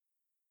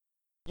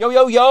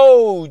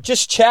Yo,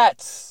 just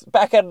chats.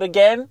 Back at it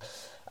again.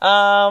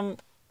 Got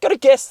to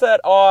guess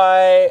that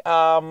I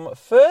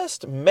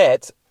first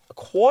met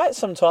quite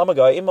some time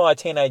ago in my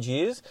teenage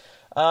years,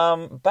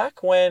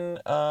 back when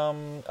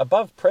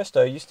above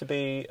Presto used to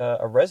be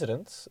a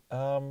residence,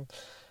 and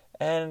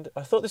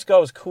I thought this guy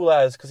was cool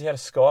as because he had a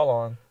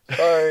skyline.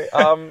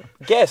 So,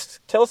 guest,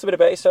 tell us a bit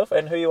about yourself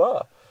and who you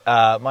are.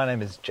 My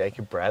name is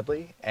Jacob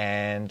Bradley,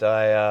 and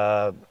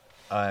I've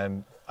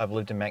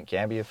lived in Mount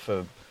Gambier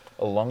for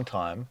a long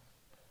time,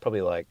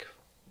 probably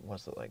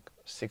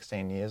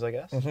 16 years, I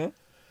guess. Mm-hmm.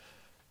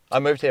 I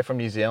moved here from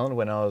New Zealand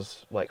when I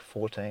was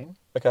 14.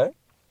 Okay.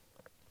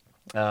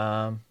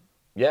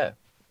 Yeah,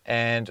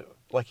 and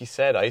like you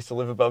said, I used to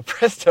live above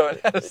Presto and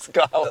had a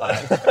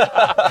skyline.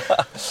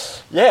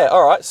 Yeah.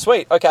 All right.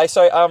 Sweet. Okay.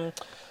 So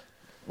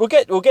we'll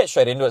get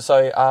straight into it.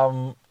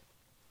 So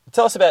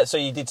tell us about. So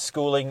you did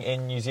schooling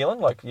in New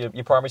Zealand, like your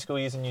primary school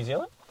years in New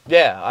Zealand.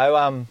 Yeah,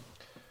 I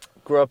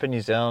grew up in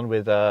New Zealand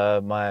with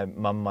my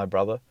mum and my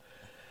brother.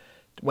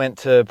 Went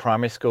to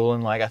primary school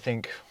and I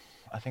think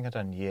I'd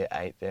done year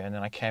 8 there, and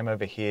then I came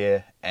over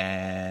here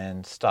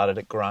and started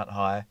at Grant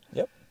High.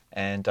 Yep.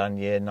 And done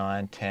year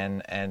 9,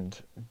 10, and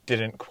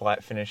didn't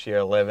quite finish year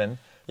 11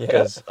 Yeah.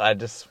 because I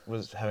just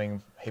was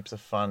having heaps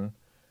of fun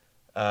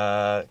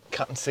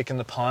cutting sick in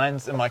the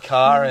pines in my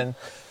car and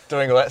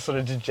doing all that sort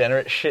of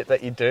degenerate shit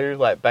that you do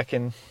back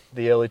in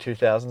the early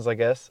 2000s, I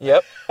guess.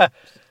 Yep.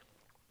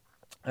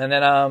 And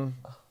then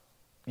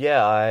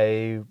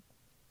I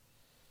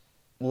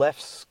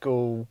left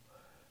school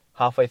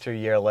halfway through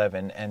year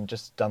 11 and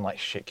just done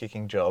shit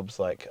kicking jobs.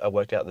 I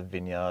worked out the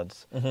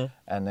vineyards, Mm-hmm.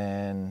 and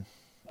then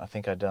I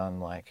think I done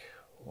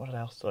what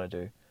else did I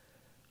do?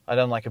 I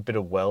done a bit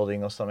of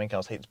welding or something. I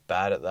was heaps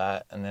bad at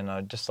that, and then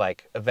I just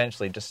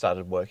eventually just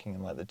started working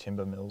in the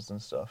timber mills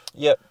and stuff.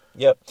 Yep.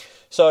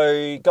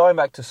 So going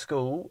back to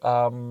school,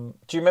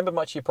 do you remember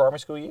much of your primary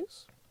school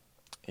years?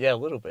 Yeah, a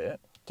little bit.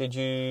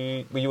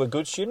 Were you a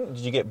good student?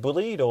 Did you get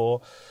bullied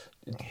or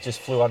just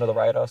flew under the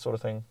radar sort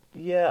of thing?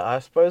 Yeah, I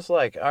suppose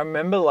I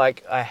remember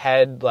I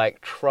had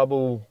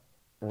trouble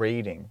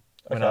reading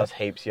when I Okay. was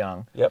heaps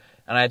young. Yep.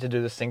 And I had to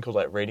do this thing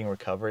called reading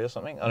recovery or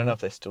something. I don't know if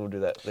they still do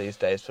that these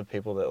days for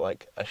people that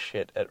are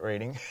shit at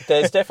reading.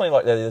 There's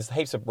definitely there's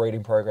heaps of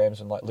reading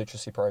programs and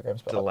literacy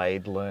programs. But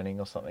Delayed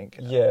learning or something.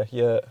 Yeah.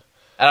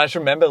 And I just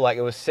remember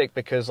it was sick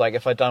because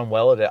if I'd done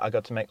well at it, I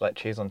got to make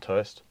cheese on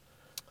toast.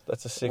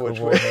 That's a sick Which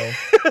reward, man.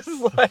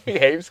 It's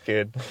heaps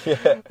good.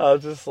 Yeah. I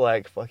was just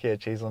fuck yeah,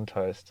 cheese on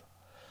toast.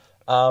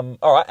 All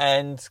right.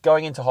 And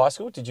going into high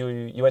school,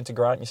 you went to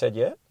Grant? You said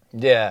yeah.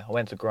 Yeah, I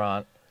went to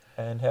Grant.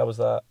 And how was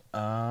that?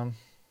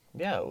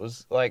 Yeah, it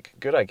was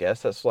good, I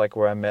guess. That's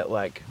where I met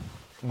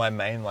my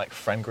main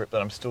friend group that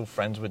I'm still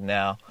friends with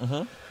now.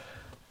 Mm-hmm.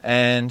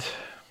 And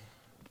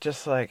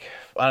just I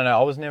don't know,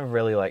 I was never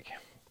really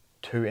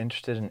too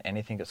interested in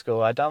anything at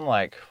school. I'd done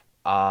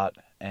art,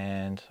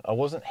 and I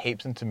wasn't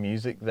heaps into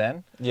music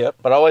then. Yep.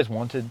 But I always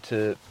wanted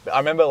to. I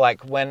remember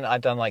when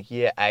I'd done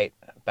year 8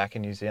 back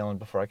in New Zealand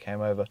before I came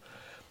over,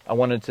 I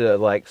wanted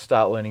to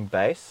start learning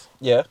bass.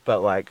 Yeah.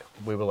 But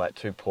we were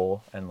too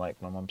poor, and my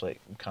mum's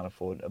can't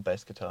afford a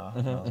bass guitar.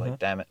 And I was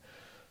damn it.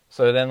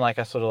 So then I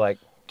sort of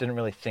didn't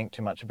really think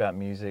too much about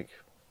music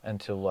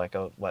until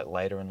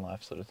later in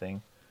life sort of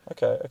thing.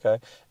 Okay.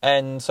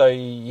 And so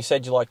you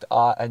said you liked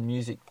art and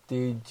music.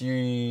 Did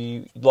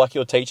you like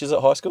your teachers at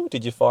high school?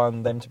 Did you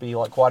find them to be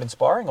quite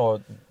inspiring,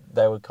 or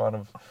they were kind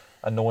of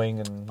annoying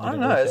and you I don't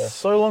didn't know. really It's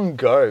so long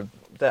ago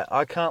that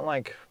I can't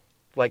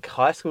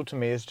high school to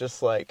me is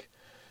just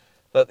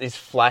these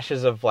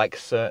flashes of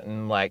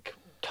certain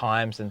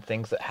times and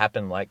things that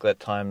happened, that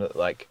time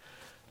that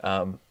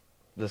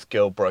this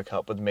girl broke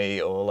up with me,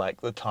 or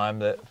the time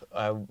that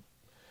I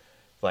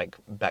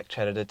back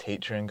chatted a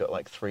teacher and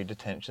got 3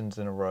 detentions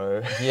in a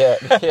row. Yeah.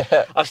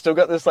 I've still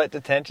got this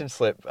detention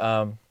slip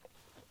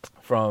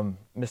from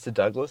Mr.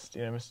 Douglas. Do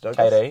you know Mr.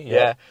 Douglas? KD,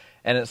 yeah.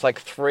 And it's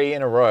 3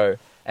 in a row,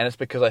 and it's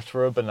because I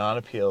threw a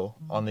banana peel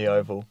on the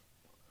oval.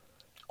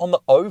 On the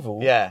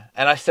oval? Yeah,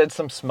 and I said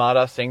some smart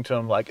ass thing to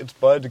him it's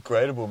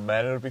biodegradable,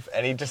 man. It'll be.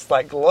 And he just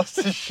lost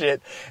his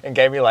shit and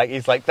gave me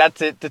he's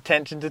that's it,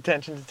 detention,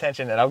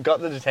 and I've got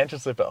the detention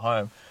slip at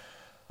home.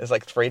 There's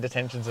 3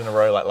 detentions in a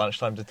row,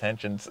 lunchtime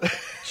detentions.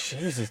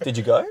 Jesus, did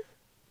you go?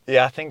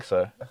 Yeah, I think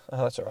so.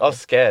 Oh, that's all right. I was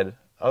scared.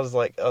 I was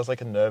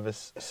a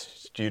nervous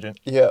student.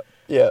 Yeah.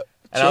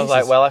 And I was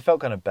Jesus. well, I felt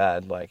kind of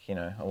bad, I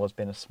was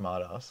being a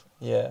smart ass.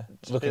 Yeah.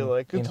 It's in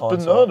it's hindsight.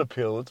 banana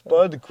peel, it's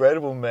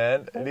biodegradable,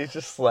 man. And he's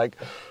just and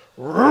it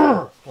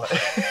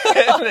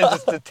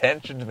just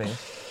detentioned me.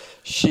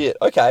 Shit.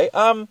 Okay.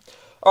 All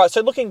right.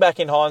 So looking back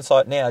in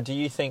hindsight now, do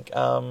you think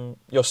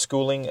your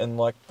schooling and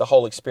the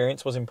whole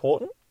experience was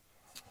important?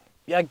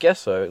 Yeah, I guess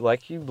so.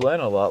 You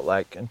learn a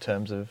lot, in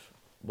terms of,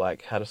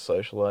 how to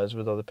socialise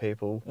with other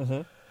people.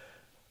 Mm-hmm.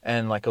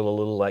 And, all the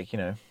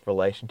little,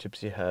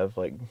 relationships you have,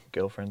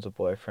 girlfriends or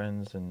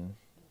boyfriends. And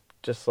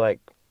just,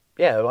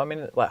 yeah, I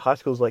mean, high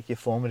school's, your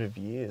formative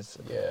years.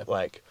 Yeah.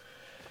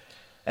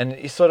 And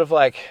you sort of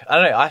like, I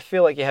don't know, I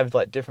feel like you have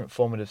like different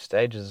formative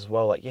stages as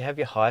well. Like you have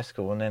your high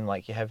school and then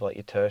like you have like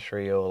your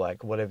tertiary or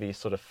like whatever your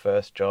sort of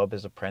first job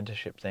is,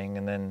 apprenticeship thing.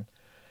 And then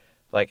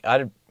like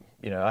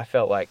I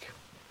felt like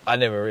I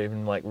never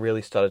even like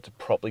really started to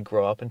properly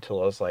grow up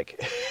until I was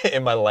like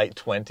in my late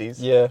 20s,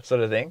 Yeah.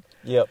 sort of thing.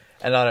 Yep.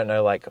 And I don't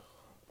know like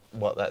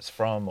what that's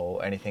from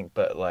or anything,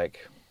 but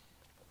like,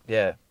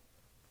 yeah.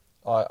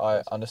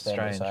 I understand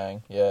what you're strange.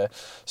 saying. Yeah.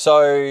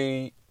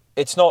 So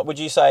it's not. Would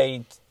you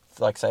say,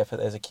 like, say if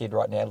there's a kid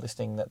right now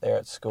listening that they're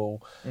at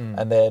school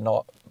and they're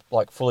not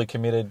like fully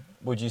committed,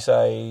 would you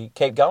say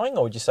keep going,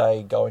 or would you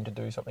say going to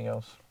do something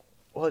else?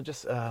 Well, it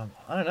just, I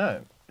don't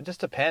know. It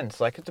just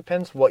depends. Like, it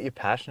depends what you're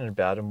passionate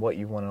about and what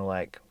you want to,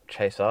 like,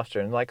 chase after.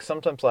 And, like,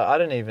 sometimes, like, I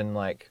don't even,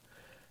 like,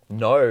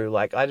 know.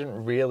 Like, I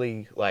didn't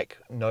really, like,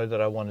 know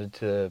that I wanted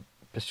to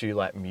pursue,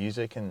 like,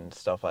 music and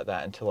stuff like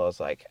that until I was,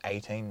 like,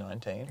 18,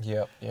 19.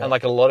 Yep. And,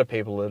 like, a lot of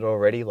people had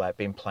already, like,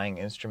 been playing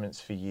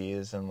instruments for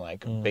years and,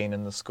 like, been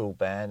in the school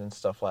band and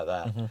stuff like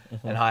that.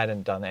 And I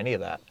hadn't done any of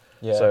that.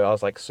 Yeah. So I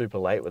was, like, super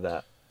late with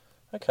that.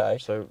 Okay.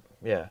 So,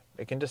 yeah,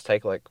 it can just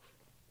take, like,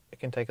 it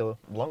can take a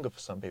longer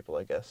for some people,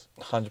 I guess.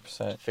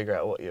 100%. Figure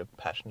out what you're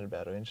passionate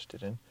about or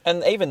interested in.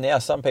 And even now,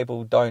 some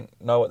people don't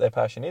know what their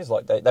passion is.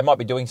 Like they might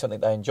be doing something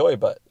they enjoy,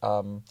 but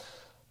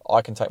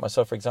I can take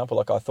myself for example.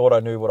 Like I thought I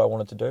knew what I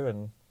wanted to do,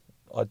 and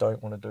I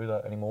don't want to do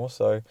that anymore.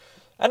 So,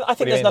 and I think What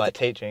do you there's mean, nothing. like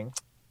teaching?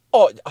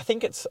 Oh, I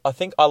think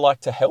I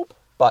like to help,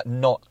 but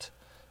not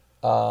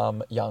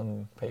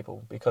young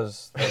people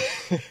because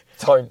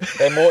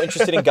they're more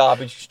interested in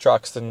garbage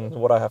trucks than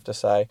what I have to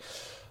say.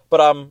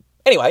 But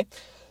anyway.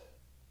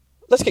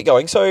 Let's get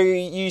going. So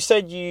you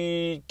said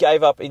you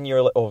gave up in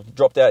or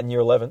dropped out in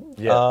year 11.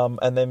 Yeah.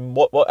 And then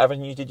what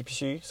avenue did you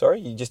pursue? Sorry,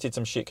 you just did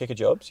some shit kicker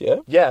jobs, yeah?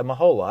 Yeah, my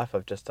whole life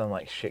I've just done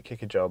like shit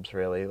kicker jobs,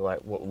 really.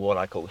 Like what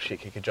I call a shit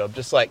kicker job.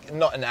 Just like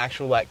not an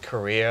actual like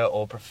career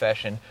or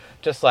profession.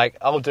 Just like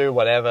I'll do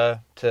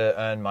whatever to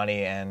earn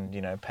money and,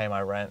 pay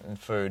my rent and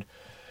food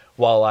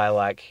while I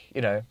like,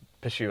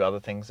 pursue other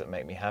things that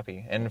make me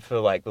happy. And for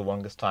like the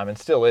longest time, and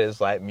still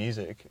is, like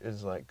music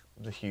is like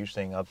the huge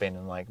thing. I've been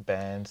in like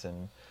bands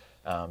and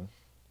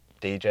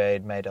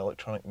DJ'd, made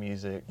electronic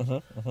music,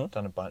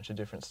 done a bunch of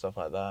different stuff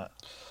like that.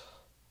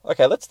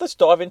 Okay, let's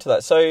dive into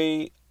that. So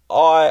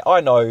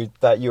I know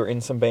that you're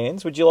in some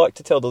bands. Would you like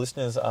to tell the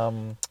listeners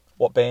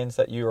what bands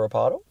that you are a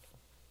part of?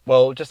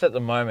 Well, just at the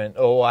moment,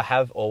 I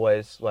have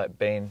always like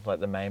been like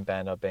the main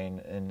band I've been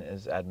in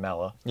is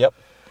Admella. Yep.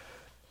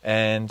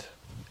 And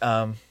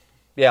I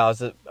was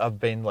the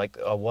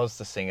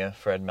singer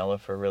for Admella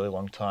for a really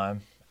long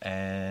time,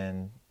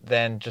 and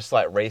then just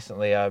like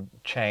recently I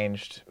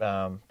changed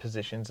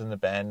positions in the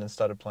band and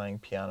started playing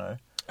piano.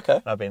 Okay.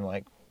 And I've been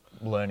like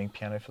learning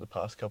piano for the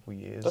past couple of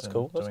years. That's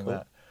cool. That's doing cool.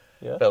 that.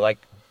 Yeah. But like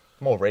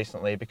more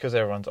recently, because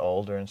everyone's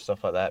older and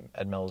stuff like that,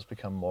 Admella's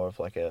become more of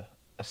like a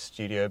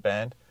studio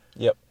band.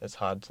 Yep. It's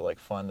hard to like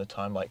find the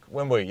time. Like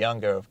when we're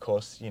younger, of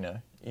course, you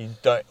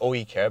don't, all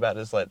you care about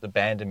is like the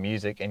band and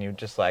music, and you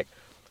just like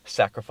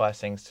sacrifice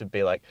things to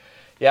be like,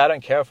 yeah, I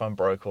don't care if I'm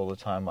broke all the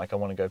time. Like I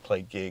want to go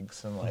play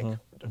gigs and like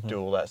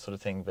do all that sort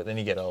of thing. But then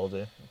you get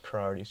older,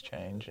 priorities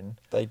change, and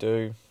They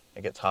do.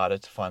 it gets harder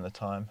to find the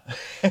time.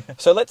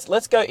 So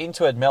let's go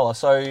into Admella.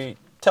 So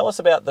tell us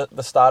about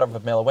the start of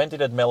Admella. When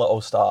did Admella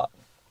all start?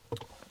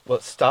 Well,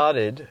 it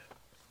started,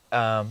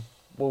 I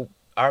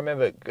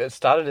remember it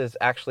started as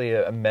actually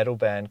a metal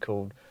band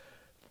called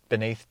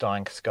Beneath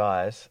Dying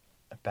Skies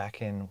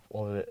back in,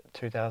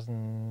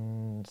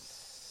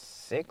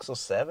 2006 or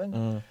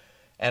 7?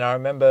 And I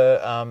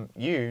remember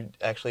you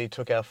actually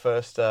took our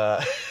first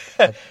our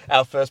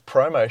first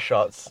promo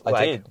shots.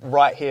 I did.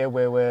 Right here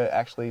where we're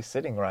actually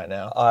sitting right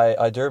now.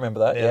 I do remember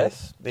that. Yeah,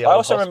 Yes. the I old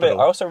also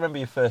hospital. remember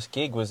your first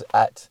gig was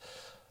at.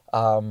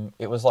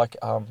 It was like.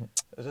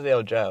 It was at the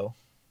old jail.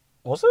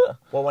 Was it?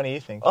 What one are you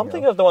thinking? I'm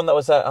thinking of the one that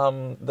was at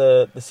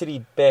the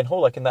city band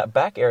hall, like in that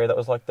back area. That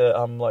was like the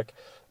like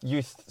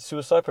youth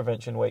suicide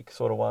prevention week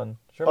sort of one. Do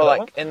you remember that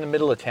one? in the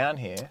middle of town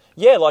here.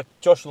 Yeah, like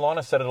Josh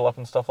Lina set it all up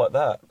and stuff like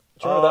that.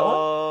 Do you remember that one?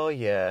 Oh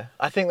yeah,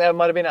 I think that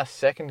might have been our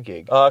second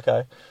gig. Oh,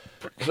 okay.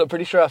 So I'm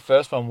pretty sure our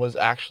first one was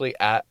actually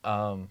at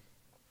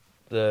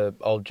the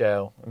old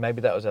jail.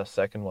 Maybe that was our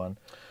second one.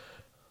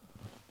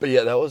 But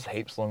yeah, that was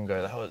heaps long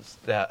ago. That was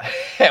that,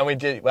 and we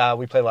did.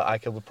 We played like I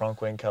Killed the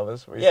Bronquine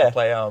covers. We used to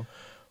play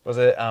was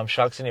it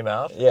Sharks in Your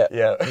Mouth? Yeah.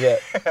 yeah, Yeah.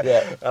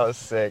 That was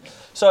sick.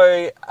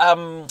 So,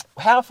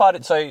 how far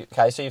did so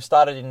you've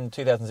started in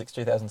 2006,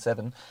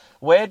 2007.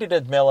 Where did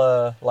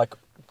Admella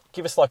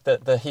give us like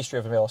the history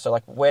of Admella? So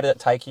like where did it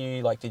take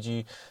you? Like did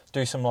you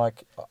do some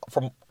like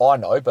from I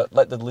know, but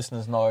let the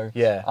listeners know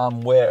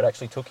where it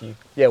actually took you.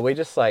 Yeah, we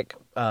just like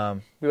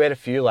we had a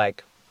few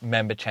like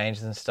member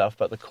changes and stuff,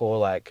 but the core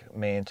like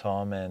me and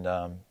Tom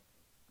and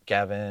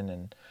Gavin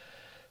and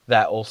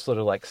that all sort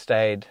of like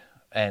stayed.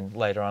 And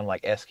later on,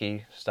 like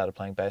Esky started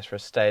playing bass for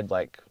us, stayed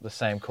like the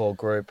same core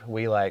group.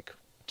 We like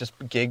just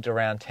gigged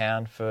around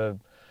town for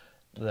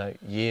the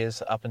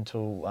years up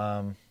until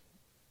I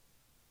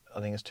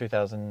think it's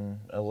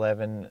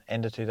 2011,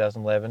 end of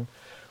 2011.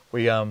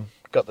 We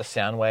got the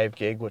Soundwave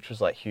gig, which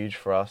was like huge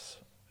for us.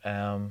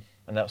 And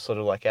that was sort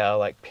of like our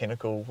like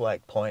pinnacle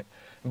like point.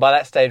 And by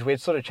that stage,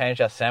 we'd sort of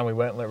changed our sound. We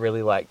weren't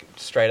really like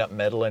straight up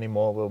metal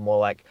anymore. We were more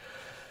like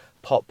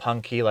pop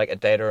punky, like A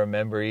Day to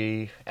Remember,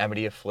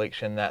 Amity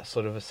Affliction, that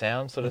sort of a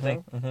sound sort of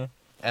thing. Mm-hmm.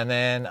 And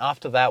then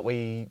after that,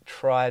 we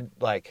tried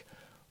like,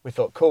 we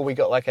thought, cool, we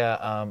got like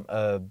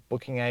a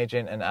booking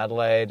agent in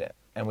Adelaide,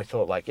 and we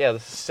thought like, yeah,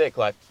 this is sick.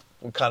 Like,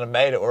 we kind of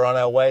made it. We're on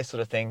our way,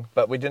 sort of thing.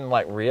 But we didn't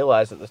like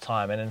realize at the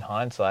time, and in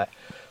hindsight,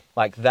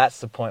 like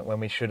that's the point when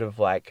we should have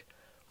like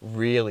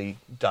really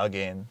dug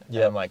in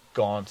and like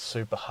gone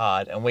super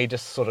hard, and we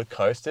just sort of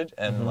coasted,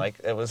 and like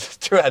it was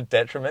to our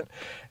detriment,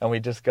 and we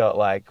just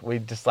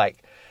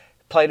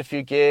played a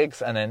few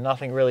gigs, and then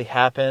nothing really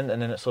happened,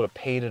 and then it sort of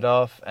petered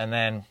off, and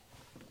then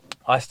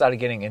I started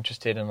getting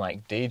interested in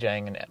like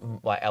DJing and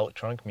like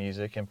electronic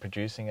music and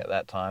producing at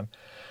that time.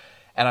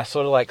 And I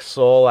sort of like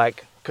saw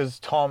like, because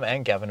Tom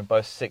and Gavin are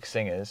both sick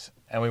singers,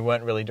 and we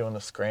weren't really doing the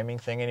screaming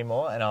thing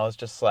anymore. And I was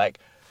just like,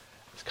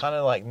 it's kind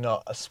of like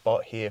not a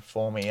spot here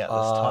for me at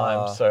this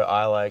time. So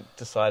I like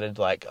decided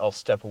like I'll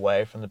step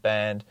away from the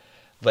band,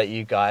 let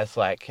you guys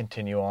like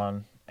continue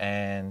on.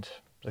 And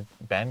the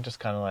band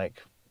just kind of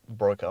like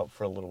broke up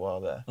for a little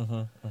while there.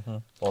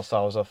 Whilst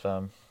I was off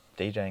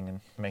DJing and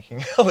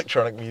making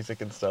electronic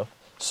music and stuff.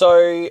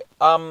 So,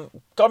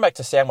 going back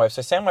to Soundwave.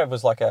 So Soundwave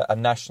was like a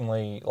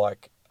national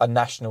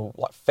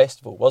like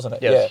festival, wasn't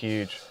it? Yeah, it was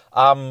huge.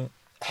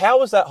 How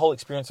was that whole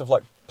experience of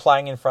like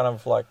playing in front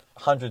of like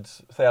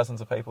hundreds, thousands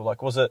of people?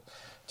 Like, was it?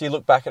 Do you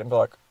look back at it and be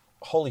like,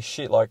 holy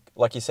shit, like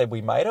you said,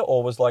 we made it?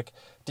 Or was like,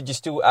 did you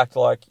still act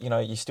like, you know,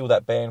 you're still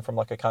that band from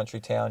like a country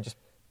town, just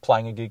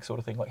playing a gig sort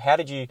of thing? Like, how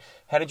did you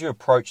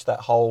approach that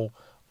whole?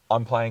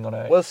 I'm playing on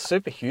a... Well, it's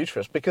super huge for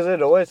us because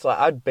it always, like,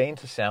 I'd been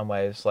to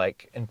Soundwaves,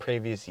 like, in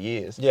previous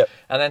years. Yep.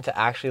 And then to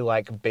actually,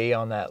 like, be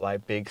on that,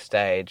 like, big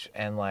stage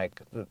and,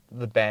 like,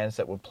 the bands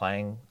that were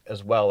playing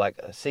as well, like,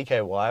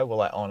 CKY were,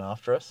 like, on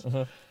after us.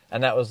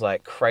 And that was,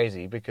 like,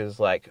 crazy because,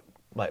 like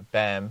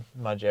Bam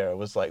Margera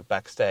was, like,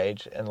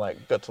 backstage and,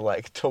 like, got to,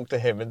 like, talk to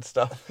him and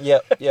stuff.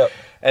 Yep.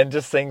 And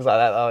just things like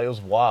that. Oh, it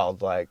was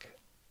wild. Like,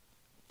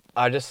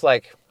 I just,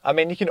 like... I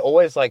mean, you can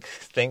always, like,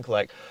 think,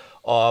 like...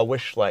 oh, I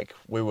wish, like,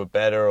 we were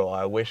better, or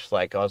I wish,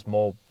 like, I was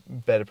more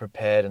better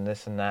prepared and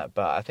this and that.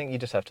 But I think you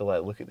just have to,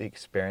 like, look at the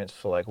experience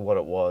for, like, what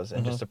it was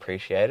and just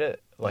appreciate it.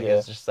 Like,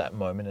 it's just that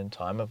moment in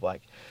time of,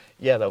 like,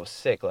 yeah, that was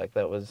sick. Like,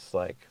 that was,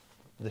 like,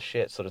 the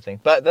shit sort of thing.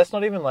 But that's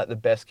not even, like, the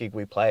best gig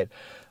we played.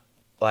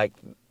 Like,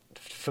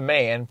 for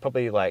me, and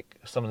probably, like,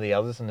 some of the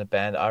others in the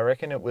band, I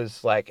reckon it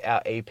was, like,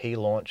 our EP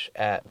launch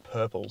at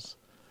Purple's.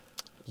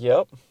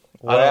 Yep.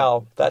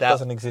 Wow, that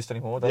doesn't exist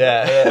anymore, does it?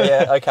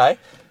 Yeah, okay.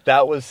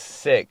 That was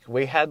sick.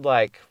 We had,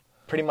 like,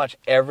 pretty much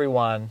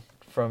everyone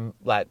from,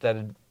 like, that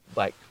had,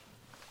 like,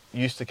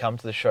 used to come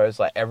to the shows,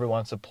 like,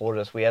 everyone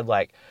supported us. We had,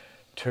 like,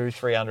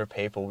 200-300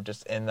 people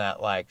just in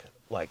that, like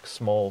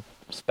small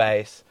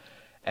space,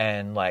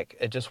 and, like,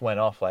 it just went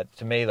off. Like,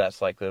 to me,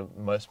 that's, like, the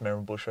most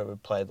memorable show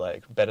we've played,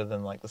 like, better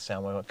than, like, the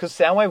Soundwave one. Because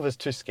Soundwave was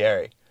too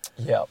scary.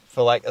 Yeah.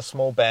 For, like, a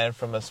small band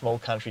from a small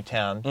country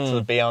town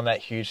to be on that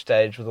huge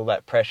stage with all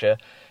that pressure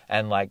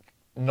and, like,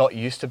 not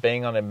used to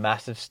being on a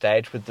massive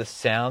stage with the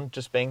sound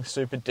just being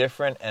super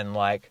different and,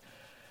 like,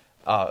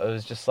 it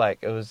was just, like,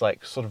 it was,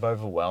 like, sort of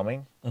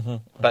overwhelming.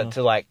 But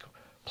to, like,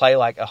 play,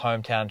 like, a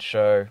hometown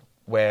show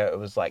where it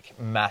was, like,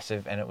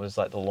 massive and it was,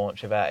 like, the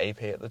launch of our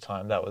EP at the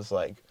time, that was,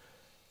 like,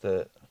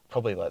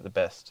 probably, like,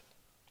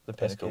 the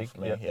pinnacle gig,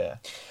 for me, yeah.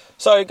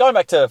 So, going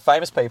back to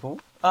famous people.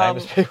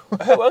 Famous people.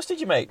 Who else did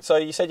you meet? So,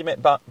 you said you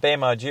met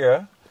Bam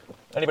Margera.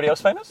 Anybody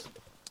else famous?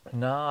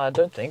 No, I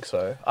don't think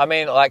so. I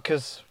mean, like,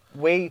 because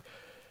we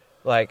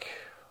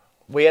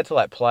had to,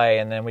 like, play,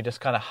 and then we just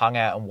kind of hung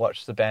out and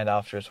watched the band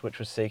after us, which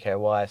was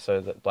CKY,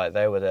 so that, like,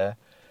 they were there.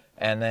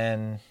 And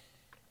then,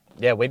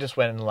 yeah, we just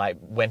went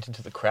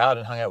into the crowd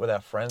and hung out with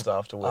our friends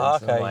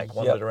afterwards and, like,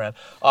 wandered around.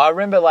 I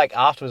remember, like,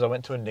 afterwards I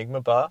went to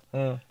Enigma Bar,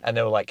 and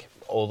there were, like,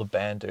 all the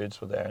band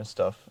dudes were there and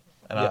stuff.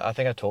 And I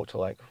think I talked to,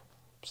 like,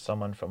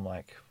 someone from,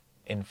 like,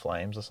 In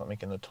Flames or something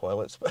in the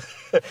toilets.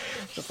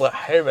 Just like,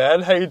 hey,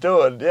 man, how you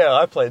doing? Yeah,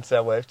 I played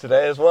Soundwave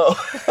today as well.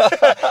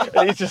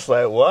 And he's just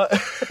like, what?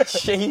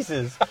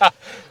 Jesus.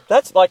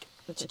 That's, like,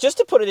 just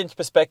to put it into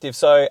perspective,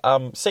 so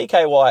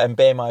CKY and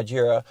Bam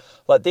Margera,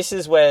 like, this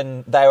is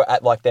when they were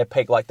at, like, their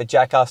peak, like, the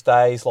Jackass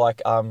days,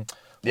 like, what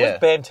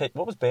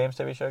was Bam's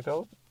TV show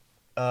called?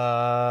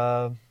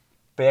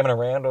 Bam and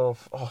Around, or...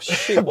 Oh,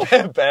 shit.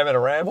 Bam and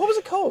Around. What was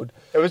it called?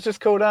 It was just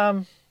called,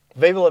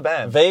 Viva La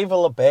Bam. Viva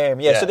La Bam,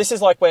 yeah. So this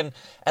is like when,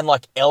 and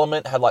like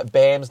Element had like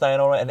Bam's name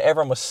on it, and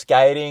everyone was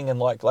skating, and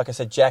like I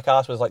said,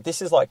 Jackass was like,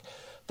 this is like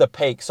the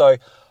peak. So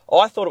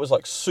I thought it was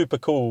like super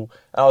cool,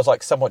 and I was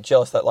like somewhat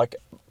jealous that like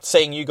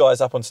seeing you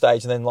guys up on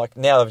stage, and then like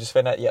now I've just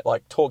found out,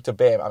 like talk to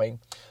Bam. I mean,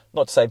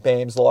 not to say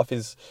Bam's life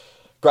is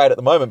great at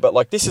the moment, but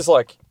like this is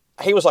like,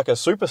 he was like a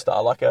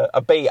superstar, like a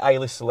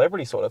A-list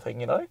celebrity sort of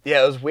thing, you know?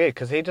 Yeah, it was weird,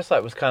 because he just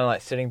like was kind of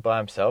like sitting by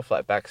himself,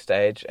 like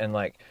backstage, and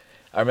like,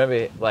 I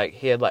remember, like,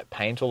 he had, like,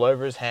 paint all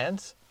over his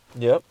hands.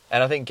 Yep.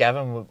 And I think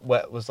Gavin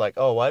was like,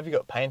 "Oh, why have you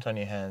got paint on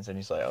your hands?" And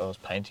he's like, "Oh, I was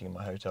painting in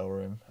my hotel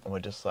room." And we're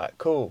just like,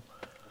 "Cool."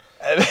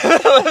 And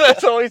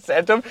that's all he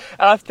said to him.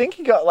 And I think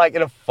he got like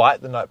in a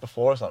fight the night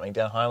before or something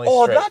down Hindley Street.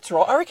 Oh, that's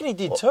right. I reckon he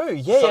did too.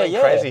 Yeah, Something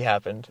yeah. crazy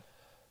happened.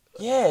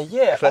 Yeah,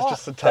 yeah. That's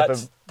just the type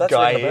of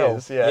guy he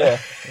is. Yeah.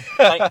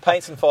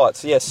 Paints and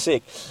fights. Yeah,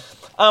 sick.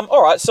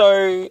 All right.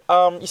 So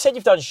you said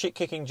you've done shit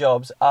kicking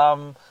jobs.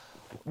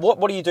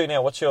 What do you do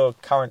now? What's your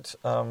current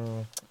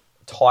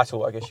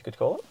title? I guess you could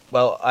call it.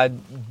 Well, I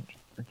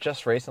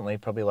just recently,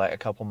 probably like a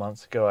couple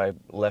months ago, I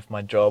left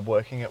my job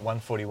working at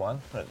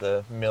 141 at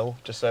the mill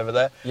just over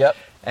there. Yep.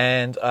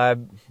 And I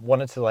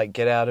wanted to like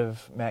get out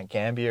of Mount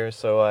Gambier,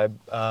 so I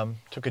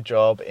took a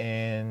job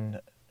in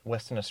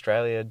Western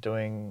Australia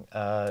doing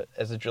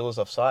as a driller's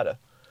offsider.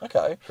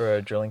 Okay. For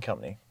a drilling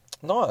company.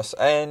 Nice.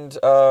 And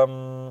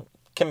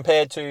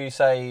compared to,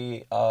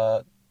 say,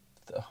 I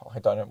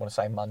don't want to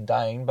say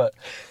mundane, but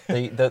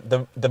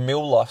the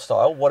mill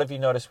lifestyle, what have you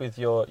noticed with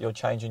your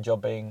change in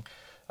job being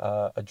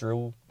a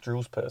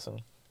drills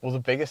person? Well, the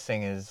biggest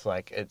thing is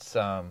like it's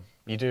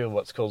you do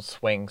what's called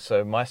swing.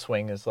 So my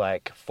swing is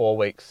like 4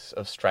 weeks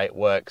of straight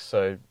work.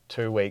 So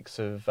 2 weeks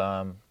of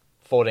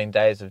 14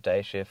 days of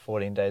day shift,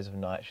 14 days of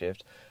night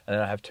shift, and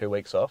then I have 2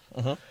 weeks off.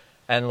 Mm-hmm.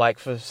 And like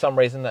for some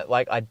reason that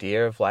like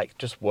idea of like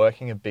just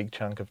working a big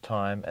chunk of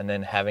time and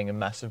then having a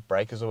massive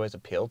break has always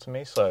appealed to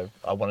me. So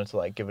I wanted to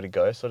like give it a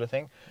go sort of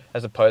thing,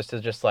 as opposed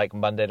to just like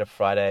Monday to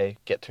Friday,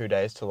 get 2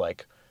 days to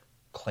like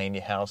clean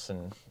your house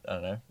and I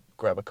don't know,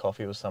 grab a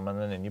coffee with someone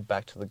and then you're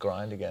back to the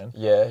grind again.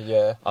 Yeah,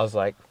 yeah. I was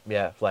like,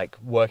 yeah, like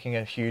working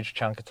a huge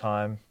chunk of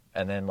time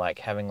and then like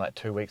having like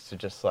 2 weeks to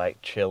just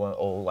like chill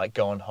or like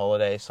go on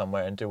holiday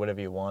somewhere and do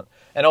whatever you want.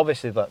 And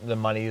obviously the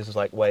money is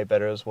like way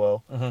better as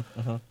well. Mm-hmm,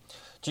 mm-hmm.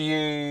 Do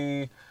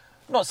you,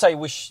 not say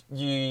wish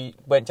you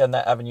went down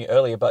that avenue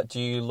earlier, but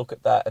do you look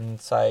at that and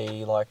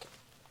say like,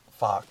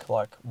 fuck,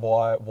 like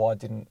why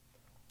didn't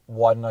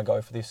I go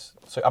for this?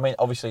 So, I mean,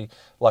 obviously,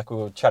 like we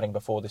were chatting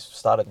before this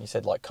started and you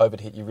said like COVID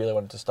hit, you really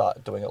wanted to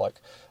start doing it like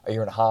a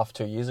year and a half,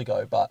 2 years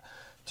ago, but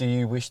do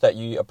you wish that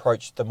you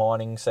approached the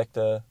mining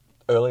sector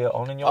earlier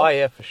on in your life? Oh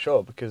yeah, for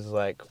sure, because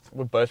like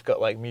we've both got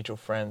like mutual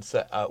friends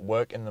that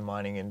work in the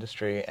mining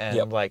industry and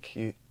Yep.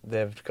 like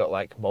they've got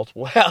like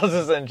multiple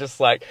houses and just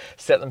like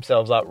set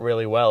themselves up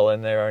really well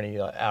and they're only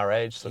like our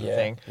age sort of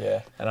thing.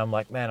 Yeah. And I'm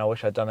like, man, I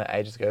wish I'd done it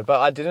ages ago, but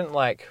I didn't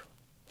like,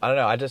 I don't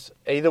know, I just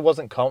either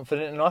wasn't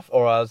confident enough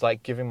or I was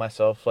like giving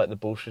myself like the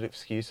bullshit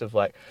excuse of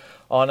like,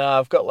 oh no,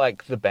 I've got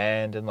like the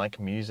band and like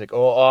music,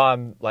 or oh,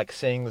 I'm like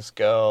seeing this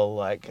girl,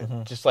 like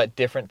just like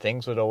different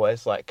things would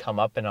always like come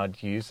up and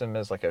I'd use them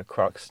as like a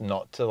crux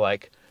not to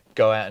like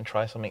go out and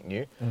try something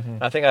new. Mm-hmm.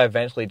 And I think I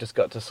eventually just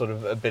got to sort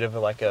of a bit of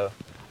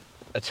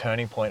a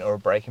turning point or a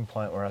breaking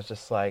point where I was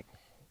just like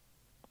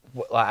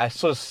I'm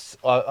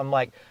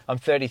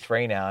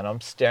 33 now and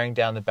I'm staring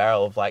down the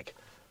barrel of like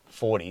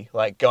 40,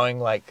 like going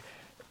like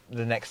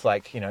the next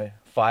like,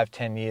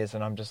 5-10 years,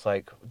 and I'm just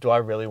like, do I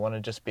really want to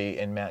just be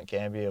in Mount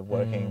Gambier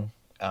working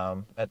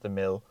at the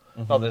mill?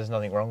 Mm-hmm. Not that there's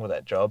nothing wrong with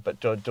that job, but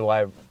do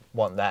I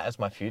want that as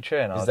my future?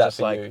 And I was that just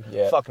for like, you?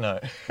 Yeah. fuck no.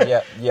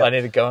 Yeah, yeah. I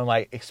need to go and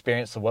like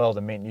experience the world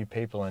and meet new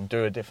people and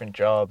do a different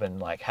job and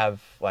like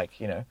have like,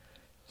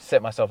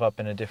 set myself up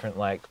in a different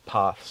like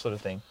path sort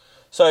of thing.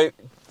 So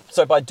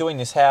by doing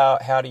this,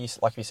 how do you,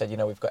 like you said,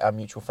 we've got our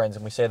mutual friends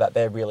and we see that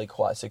they're really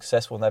quite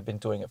successful and they've been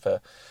doing it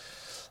for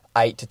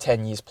 8 to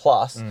 10 years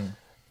plus.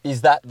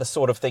 Is that the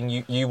sort of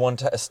thing you want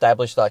to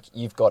establish? Like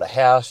you've got a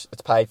house,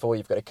 it's paid for,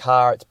 you've got a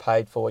car, it's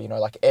paid for,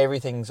 like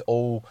everything's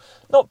all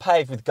not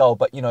paved with gold,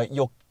 but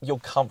you're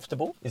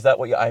comfortable. Is that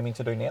what you're aiming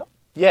to do now?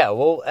 Yeah,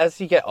 well, as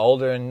you get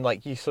older and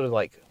like you sort of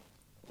like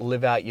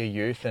live out your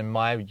youth, and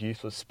my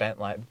youth was spent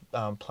like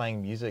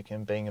playing music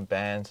and being in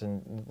bands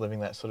and living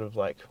that sort of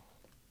like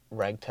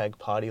ragtag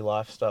party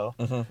lifestyle.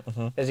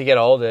 As you get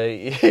older,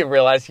 you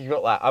realize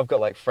I've got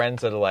like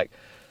friends that are like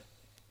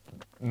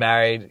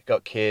married,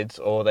 got kids,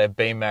 or they've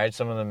been married.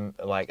 Some of them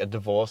like are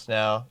divorced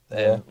now,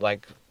 and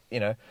like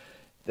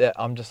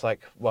I'm just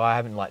like, well, I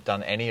haven't like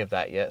done any of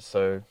that yet.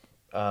 So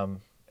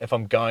if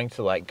I'm going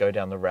to like go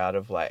down the route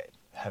of like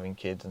having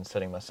kids and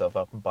setting myself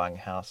up and buying a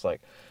house,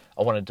 like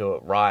I want to do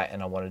it right,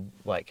 and I want to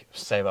like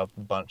save up a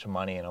bunch of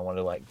money, and I want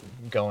to like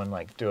go and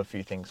like do a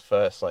few things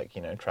first, like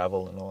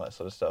travel and all that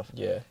sort of stuff.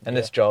 And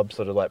this job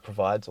sort of like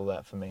provides all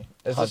that for me.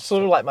 It's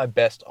sort of like my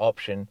best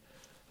option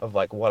of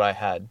like what I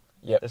had.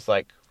 It's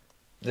like,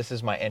 this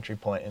is my entry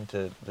point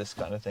into this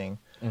kind of thing.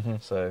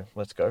 So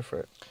let's go for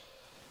it.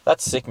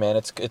 That's sick, man.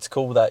 It's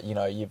cool that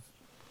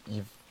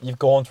you've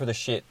gone through the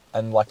shit,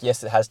 and like,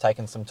 yes, it has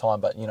taken some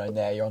time, but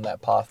now you're on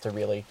that path to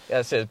really. Yeah,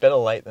 it's better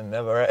late than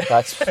never, right?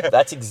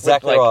 That's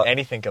exactly With, like, right.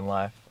 anything in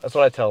life. That's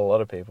what I tell a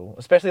lot of people,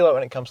 especially like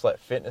when it comes to like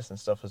fitness and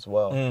stuff as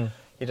well.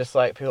 You're just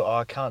like, people,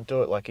 I can't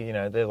do it. Like,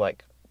 they're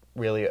like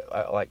really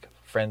like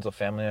friends or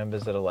family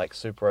members that are like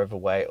super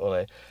overweight, or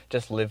they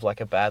just live like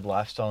a bad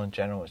lifestyle in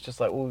general. It's just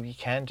like, well, you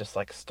can just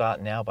like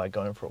start now by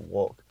going for a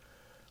walk.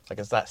 Like,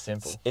 it's that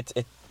simple.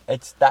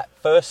 It's that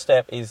first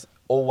step is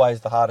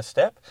always the hardest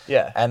step.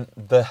 Yeah. And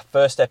the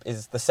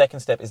second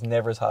step is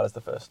never as hard as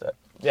the first step.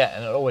 Yeah,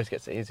 and it always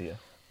gets easier.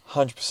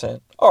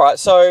 100%. All right,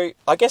 so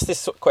I guess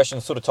this question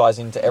sort of ties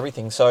into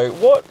everything.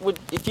 So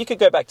if you could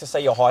go back to,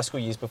 say, your high school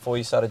years before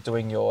you started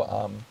doing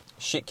your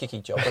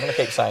shit-kicky job, I'm going to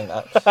keep saying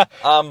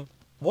that,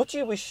 what do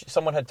you wish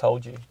someone had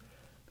told you?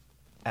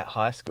 At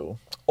high school?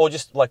 Or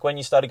just, like, when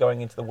you started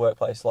going into the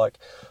workplace, like,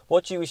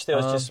 what do you wish there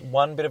was just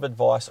one bit of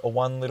advice or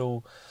one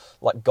little,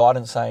 like,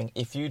 guidance saying,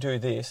 if you do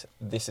this,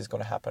 this is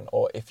going to happen.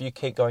 Or if you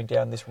keep going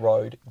down this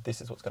road,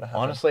 this is what's going to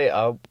happen. Honestly,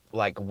 I,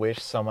 like, wish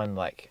someone,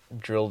 like,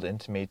 drilled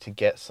into me to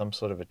get some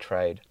sort of a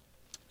trade.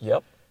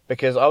 Yep.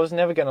 Because I was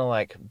never going to,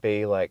 like,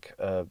 be, like,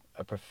 a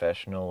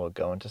professional or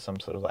go into some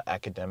sort of, like,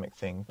 academic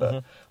thing.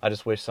 But I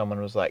just wish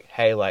someone was like,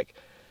 hey, like,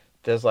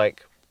 there's,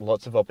 like,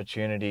 lots of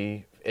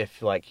opportunity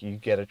if, like, you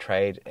get a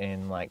trade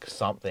in, like,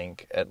 something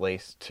at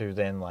least to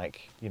then,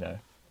 like, you know,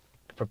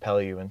 propel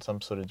you in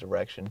some sort of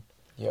direction.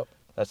 Yep.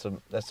 That's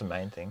the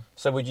main thing.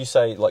 So would you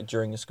say, like,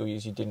 during the school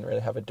years you didn't really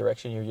have a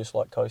direction, you were just,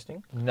 like,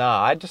 coasting? No,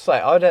 I just,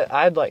 like,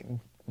 I had like,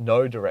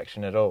 no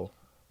direction at all.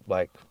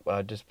 Like,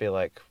 I'd just be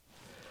like,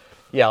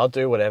 yeah, I'll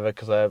do whatever,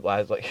 because I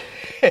was, like,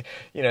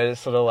 you know, this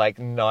sort of, like,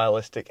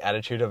 nihilistic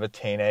attitude of a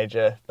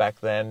teenager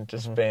back then,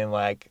 just being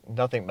like,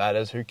 nothing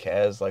matters, who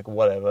cares, like,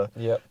 whatever.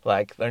 Yep.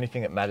 Like, the only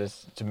thing that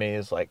matters to me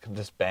is, like,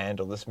 this band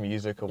or this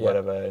music or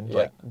whatever, and,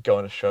 like,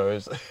 going to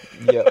shows.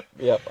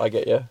 Yep, I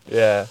get you.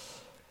 Yeah.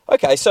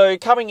 Okay, so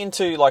coming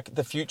into, like,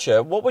 the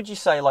future, what would you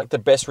say, like, the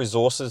best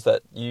resources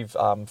that you've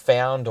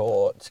found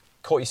or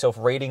caught yourself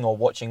reading or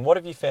watching? What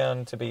have you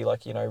found to be,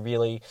 like, you know,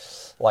 really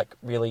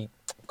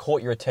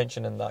caught your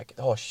attention and, like,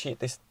 oh, shit,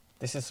 this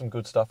is some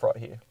good stuff right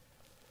here?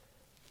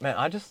 Man,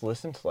 I just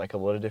listen to, like, a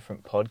lot of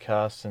different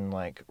podcasts and,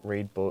 like,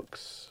 read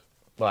books.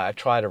 Like, I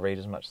try to read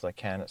as much as I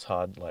can. It's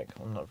hard. Like,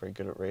 I'm not very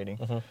good at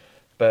reading.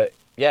 But,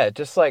 yeah,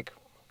 just, like,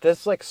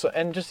 there's, like, so,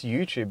 and just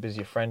YouTube is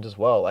your friend as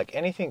well. Like,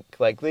 anything,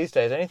 like, these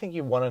days, anything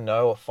you want to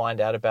know or find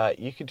out about,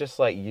 you could just,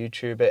 like,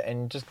 YouTube it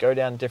and just go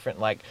down different,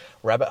 like,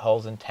 rabbit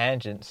holes and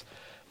tangents.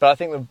 But I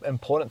think the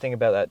important thing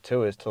about that,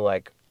 too, is to,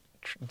 like,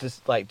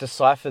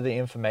 decipher the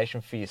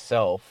information for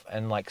yourself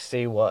and, like,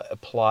 see what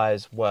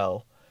applies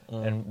well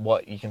and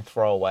what you can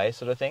throw away,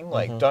 sort of thing.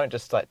 Like, don't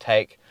just,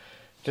 like,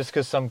 just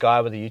because some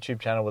guy with a YouTube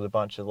channel with a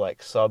bunch of,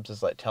 like, subs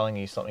is, like, telling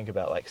you something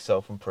about, like,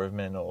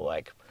 self-improvement or,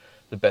 like,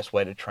 the best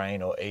way to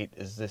train or eat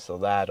is this or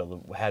that,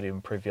 or how to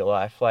improve your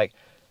life. Like,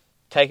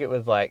 take it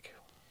with, like,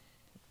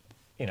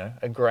 you know,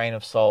 a grain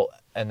of salt,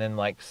 and then,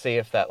 like, see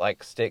if that,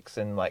 like, sticks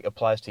and, like,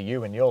 applies to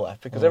you in your life,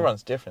 because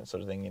everyone's different,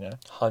 sort of thing, you know.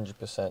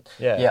 100%.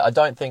 Yeah. Yeah, I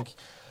don't think,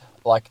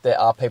 like, there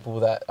are people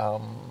that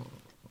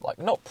like,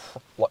 not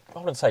like, I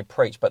wouldn't say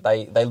preach, but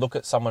they look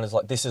at someone as,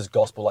 like, this is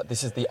gospel, like,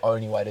 this is the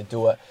only way to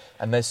do it.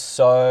 And there's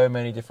so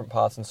many different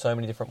paths and so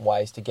many different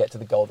ways to get to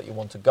the goal that you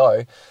want to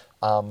go.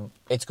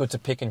 It's good to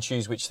pick and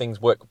choose which things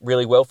work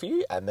really well for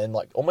you, and then,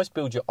 like, almost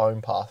build your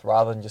own path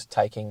rather than just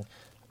taking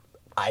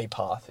a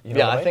path. You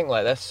know what I mean? think,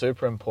 like, that's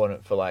super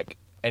important for, like,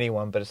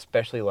 anyone, but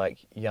especially, like,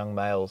 young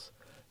males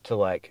to,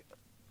 like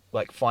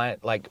find,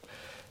 like,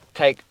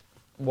 take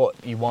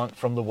what you want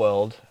from the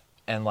world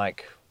and,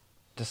 like,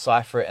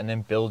 decipher it and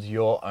then build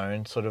your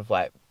own sort of,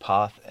 like,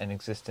 path and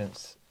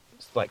existence,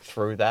 like,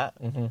 through that.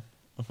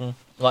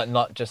 Like,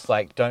 not just,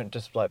 like, don't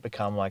just, like,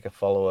 become, like, a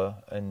follower,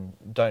 and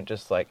don't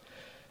just, like,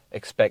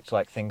 expect,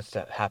 like, things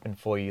to happen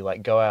for you.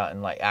 Like, go out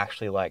and, like,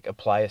 actually, like,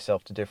 apply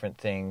yourself to different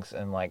things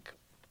and, like,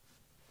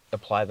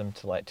 apply them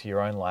to, like, to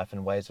your own life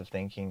and ways of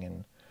thinking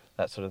and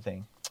that sort of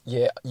thing.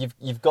 Yeah,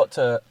 you've got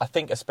to, I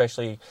think,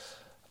 especially,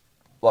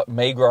 like,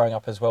 me growing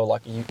up as well,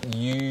 like,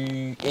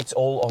 you it's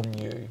all on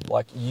you.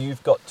 Like,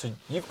 you've got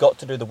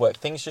to do the work.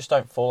 Things just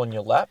don't fall on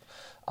your lap.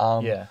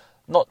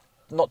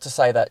 Not to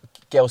say that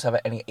girls have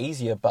it any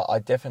easier, but I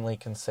definitely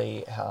can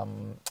see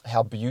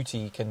how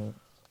beauty can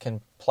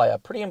play a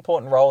pretty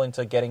important role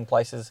into getting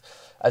places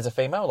as a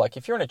female. Like,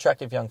 if you're an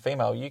attractive young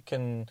female, you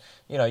can,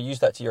 you know, use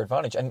that to your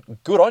advantage, and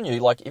good on you.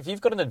 Like, if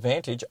you've got an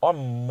advantage, I'm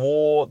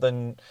more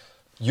than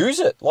use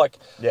it. Like,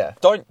 Yeah.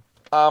 don't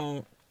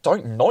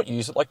not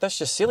use it. Like, that's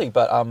just silly.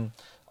 But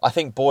I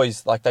think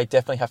boys, like, they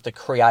definitely have to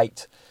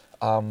create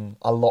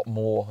a lot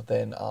more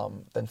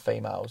than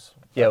females.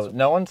 Yeah, well,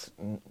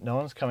 no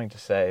one's coming to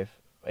save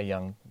a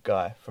young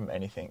guy from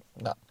anything.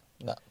 No.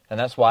 And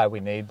that's why we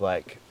need,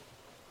 like,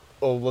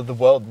 or the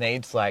world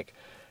needs, like,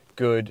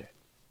 good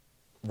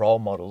role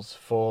models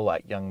for,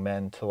 like, young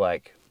men to,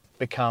 like,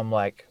 become,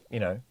 like, you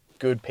know,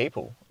 good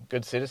people,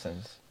 good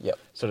citizens. Yep.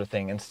 Sort of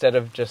thing. Instead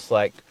of just,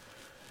 like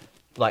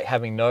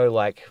having no,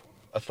 like,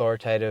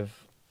 authoritative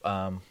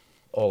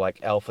or, like,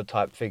 alpha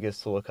type figures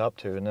to look up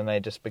to, and then they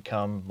just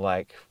become,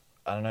 like,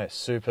 I don't know,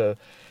 super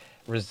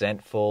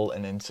resentful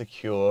and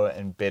insecure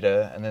and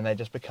bitter, and then they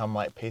just become,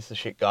 like, piece of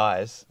shit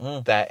guys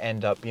that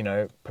end up, you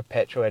know,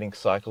 perpetuating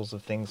cycles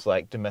of things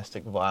like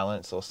domestic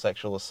violence or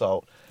sexual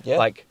assault. Yeah.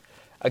 Like,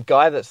 a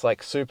guy that's,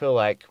 like, super,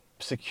 like,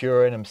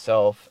 secure in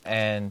himself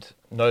and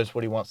knows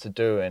what he wants to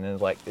do and is,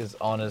 like, is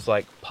on his,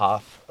 like,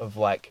 path of,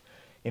 like,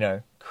 you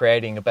know,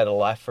 creating a better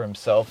life for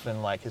himself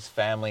and, like, his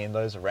family and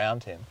those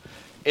around him.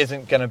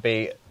 isn't going to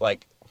be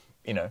like,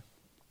 you know,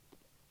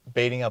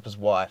 beating up his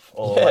wife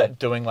or Yeah. like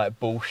doing like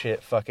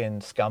bullshit fucking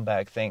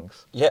scumbag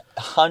things. Yeah,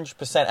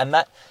 100%. And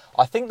that,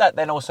 I think that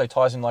then also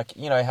ties in, like,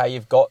 you know, how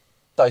you've got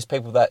those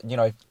people that, you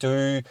know,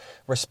 do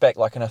respect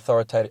like an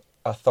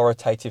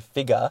authoritative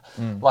figure.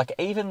 Like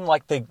even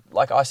like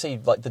I see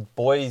like the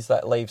boys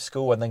that leave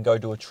school and then go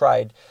do a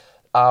trade.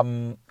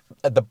 The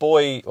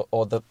boy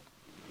or the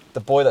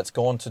boy that's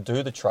gone to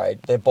do the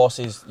trade, their boss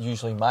is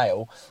usually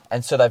male,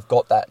 and so they've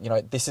got that, you know,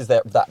 this is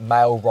that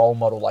male role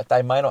model. Like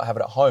they may not have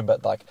it at home,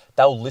 but like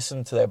they'll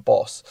listen to their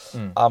boss.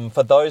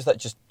 For those that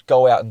just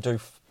go out and do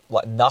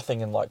like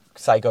nothing and like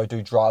say go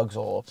do drugs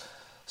or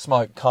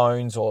smoke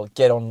cones or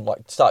get on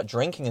like start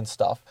drinking and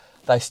stuff,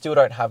 they still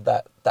don't have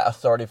that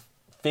authoritative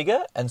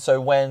figure. And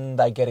so when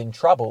they get in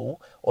trouble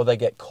or they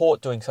get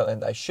caught doing something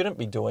they shouldn't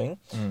be doing,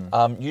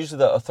 usually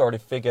the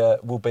authoritative figure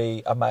will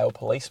be a male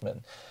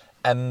policeman.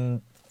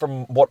 And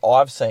from what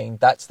I've seen,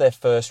 that's their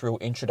first real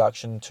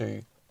introduction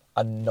to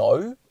a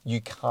no,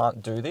 you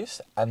can't do this.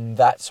 And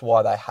that's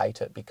why they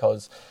hate it,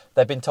 because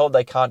they've been told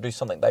they can't do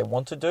something they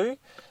want to do.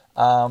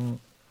 And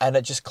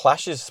it just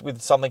clashes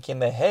with something in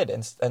their head.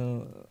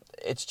 And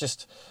it's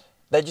just,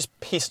 they're just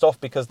pissed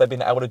off because they've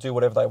been able to do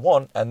whatever they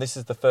want. And this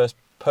is the first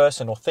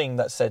person or thing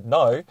that said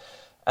no,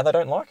 and they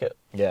don't like it.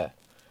 Yeah.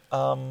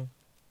 I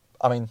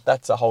mean,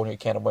 that's a whole new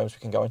can of worms we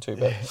can go into.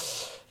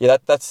 But yeah,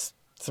 that's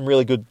some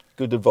really good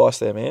advice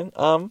there, man.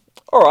 All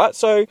right,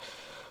 so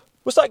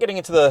we'll start getting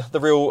into the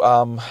real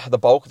the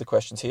bulk of the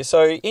questions here.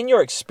 So, in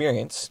your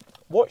experience,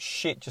 what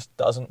shit just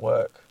doesn't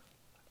work?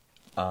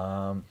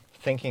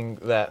 Thinking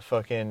that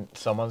fucking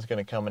someone's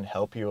going to come and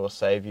help you or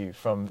save you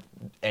from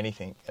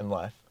anything in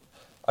life.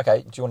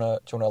 Okay, do you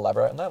want to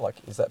elaborate on that? Like,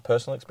 is that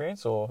personal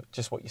experience or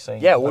just what you're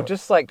seeing? Yeah, well,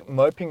 just like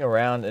moping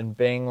around and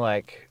being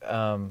like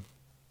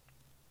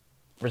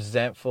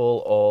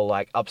resentful or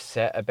like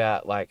upset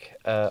about like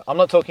I'm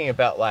not talking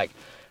about like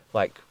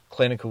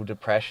clinical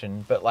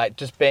depression, but like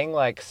just being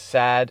like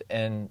sad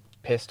and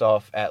pissed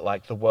off at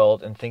like the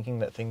world and thinking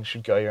that things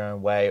should go your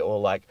own way, or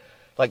like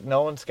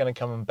no one's going to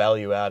come and bail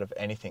you out of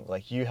anything.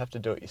 Like you have to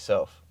do it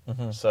yourself.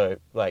 So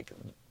like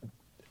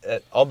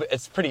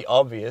it's pretty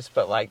obvious,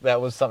 but like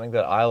that was something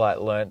that I like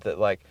learned, that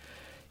like,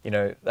 you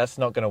know, that's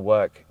not going to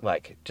work.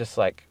 Like just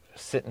like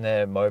sitting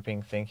there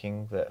moping,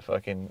 thinking that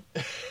fucking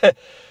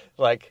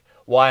like,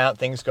 why aren't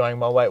things going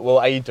my way? Well,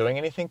 are you doing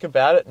anything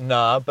about it?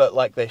 Nah, but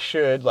like they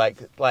should, like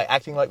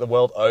acting like the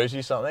world owes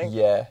you something.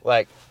 Yeah.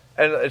 Like,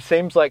 and it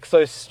seems like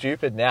so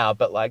stupid now,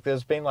 but like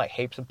there's been like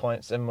heaps of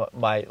points in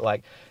my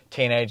like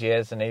teenage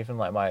years and even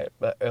like my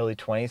early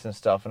 20s and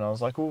stuff, and I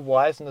was like, well,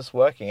 why isn't this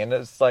working? And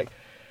it's like,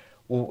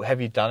 well,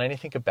 have you done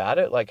anything about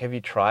it? Like, have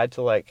you tried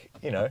to like,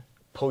 you know,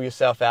 pull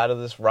yourself out of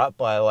this rut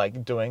by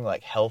like doing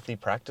like healthy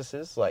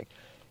practices? Like,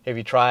 have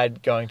you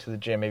tried going to the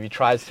gym? Have you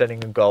tried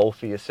setting a goal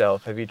for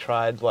yourself? Have you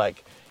tried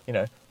like, you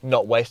know,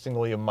 not wasting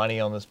all your money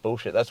on this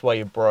bullshit? That's why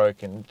you're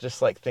broke, and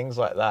just like things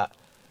like that.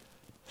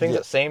 Things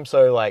that seem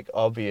so like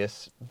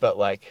obvious, but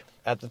like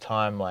at the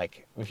time,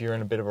 like if you're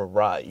in a bit of a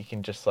rut, you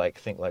can just like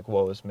think like,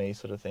 woe is me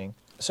sort of thing.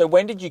 So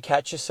when did you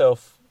catch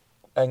yourself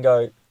and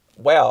go,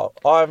 wow,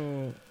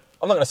 I'm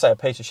not going to say a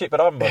piece of shit,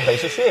 but I'm a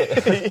piece of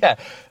shit? Yeah,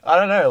 I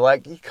don't know.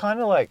 Like you kind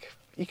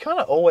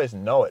of always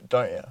know it,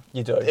 don't you?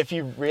 You do. If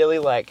you really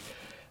like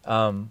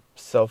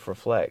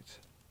self-reflect,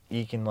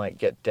 you can like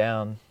get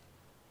down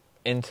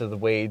into the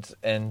weeds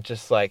and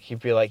just like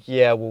you'd be like,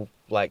 yeah, well,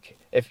 like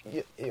if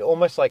you're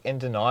almost like in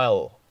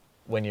denial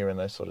when you're in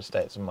those sort of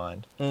states of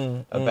mind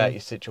about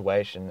your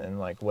situation and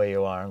like where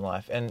you are in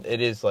life, and it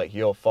is like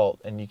your fault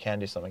and you can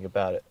do something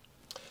about it.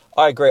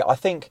 I agree. I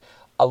think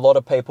a lot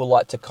of people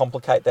like to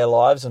complicate their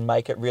lives and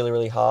make it really,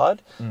 really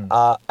hard,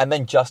 and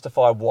then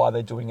justify why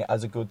they're doing it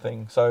as a good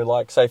thing. So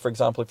like, say for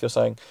example, if you're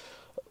saying,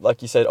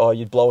 like you said, oh,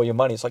 you'd blow all your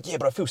money. It's like, yeah,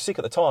 but I feel sick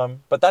at the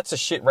time. But that's a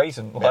shit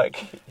reason.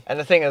 Like, and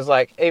the thing is,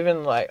 like,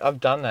 even like I've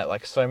done that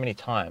like so many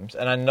times,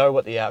 and I know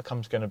what the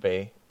outcome's going to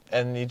be.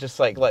 And you just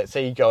like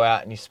say you go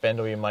out and you spend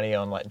all your money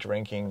on like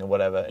drinking or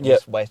whatever, and you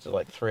just wasted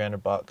like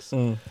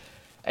 $300,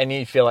 and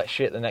you feel like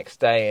shit the next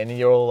day, and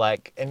you're all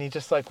like, and you're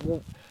just like,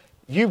 well,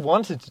 you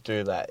wanted to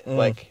do that,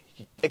 like.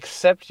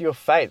 Accept your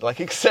fate, like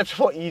accept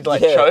what you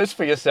like chose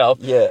for yourself.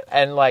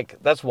 And like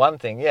that's one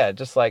thing,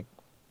 just like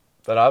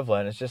that I've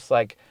learned. It's just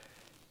like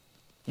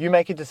you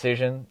make a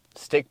decision,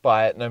 stick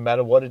by it no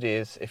matter what it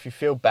is. If you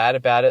feel bad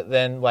about it,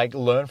 then like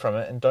learn from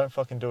it and don't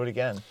fucking do it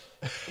again.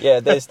 Yeah,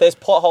 there's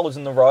potholes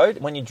in the road.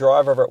 When you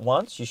drive over it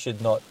once, you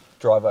should not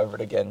drive over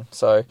it again.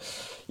 So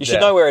you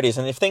should know where it is.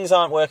 And if things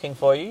aren't working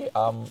for you,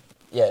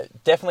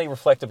 definitely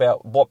reflect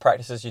about what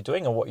practices you're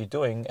doing or what you're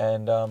doing.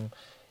 And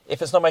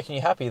if it's not making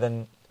you happy,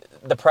 then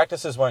the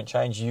practices won't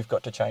change. You've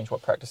got to change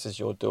what practices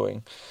you're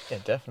doing. Yeah,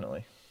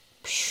 definitely.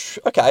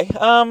 Okay.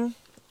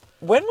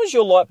 When was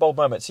your light bulb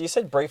moment? So you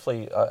said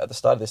briefly at the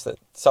start of this that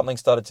something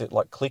started to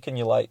like click in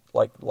your late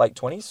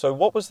 20s. So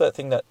what was that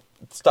thing that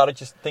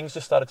things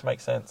just started to make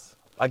sense?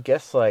 I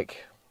guess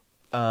like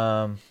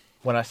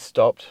when I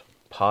stopped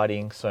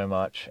partying so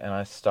much and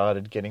I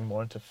started getting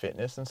more into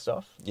fitness and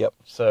stuff. Yep.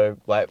 So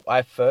like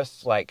I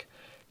first like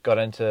got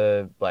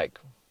into like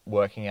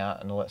working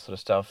out and all that sort of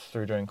stuff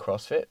through doing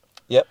CrossFit.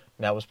 Yep.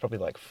 And that was probably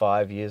like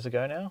 5 years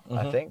ago now,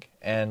 I Mhm. think.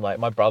 And like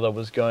my brother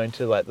was going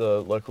to like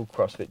the local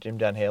CrossFit gym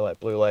down here, like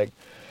Blue Lake.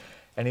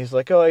 And he's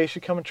like, oh, you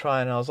should come and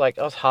try. And I was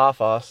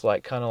half-assed,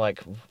 like kind of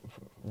like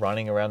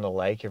running around the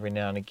lake every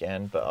now and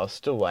again. But I was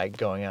still like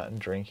going out and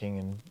drinking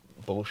and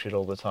bullshit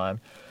all the time.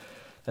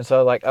 And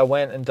so like I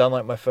went and done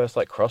like my first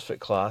like CrossFit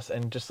class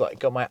and just like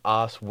got my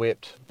ass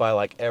whipped by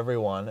like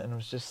everyone. And it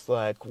was just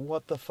like,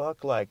 what the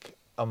fuck? Like,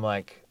 I'm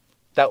like,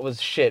 that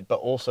was shit, but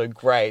also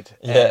great.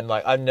 Yeah. And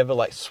like I've never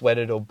like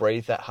sweated or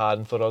breathed that hard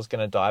and thought I was going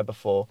to die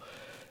before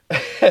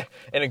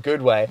in a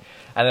good way.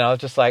 And then I was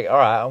just like, all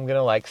right, I'm going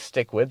to like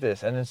stick with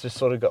this. And it's just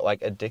sort of got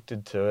like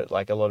addicted to it.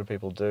 Like a lot of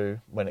people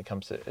do when it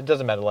comes to, it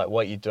doesn't matter like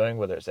what you're doing,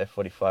 whether it's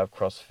F45,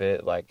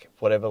 CrossFit, like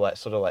whatever, like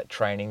sort of like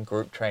training,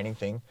 group training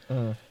thing.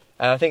 Mm.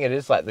 And I think it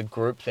is like the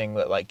group thing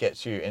that like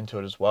gets you into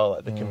it as well,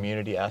 like the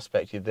community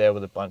aspect. You're there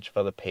with a bunch of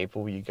other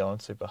people, you go on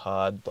super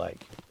hard,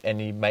 like,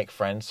 and you make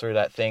friends through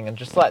that thing, and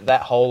just like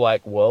that whole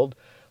like world,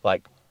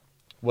 like,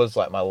 was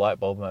like my light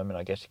bulb moment,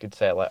 I guess you could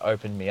say. It like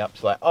opened me up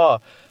to like,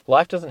 oh,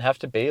 life doesn't have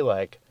to be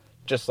like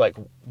just like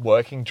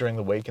working during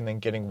the week and then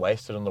getting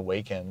wasted on the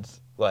weekends.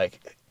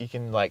 Like you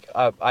can like,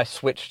 I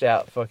switched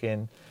out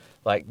fucking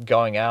like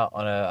going out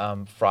on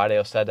a Friday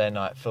or Saturday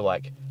night for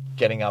like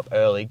getting up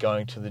early,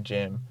 going to the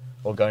gym.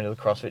 Or going to the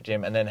CrossFit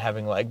gym and then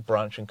having like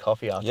brunch and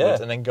coffee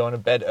afterwards, and then going to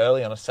bed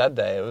early on a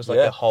Saturday. It was like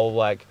a whole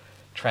like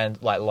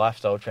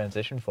lifestyle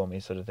transition for me,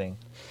 sort of thing.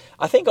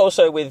 I think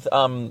also with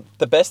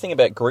the best thing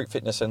about group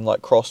fitness and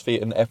like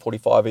CrossFit and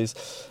F45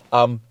 is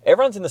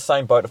everyone's in the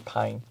same boat of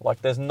pain.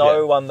 Like there's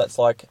no one that's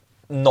like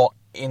not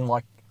in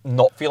like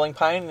not feeling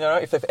pain. You know,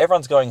 if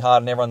everyone's going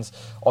hard and everyone's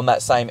on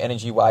that same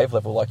energy wave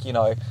level, like you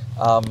know,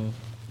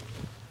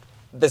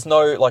 there's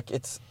no like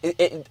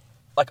it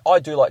like I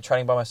do like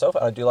training by myself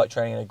and I do like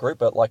training in a group,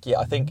 but like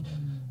I think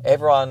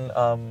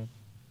everyone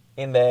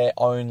in their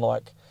own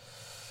like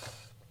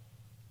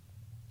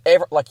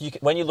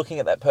when you're looking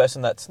at that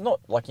person that's not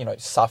like you know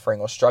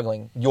suffering or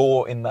struggling,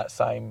 you're in that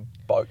same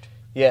boat.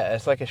 Yeah,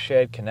 it's like a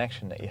shared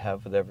connection that you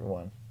have with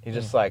everyone. You're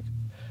just like,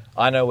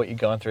 I know what you're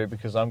going through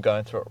because I'm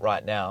going through it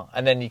right now.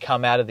 And then you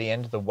come out at the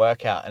end of the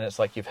workout and it's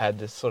like you've had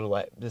this sort of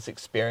like this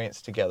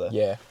experience together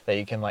that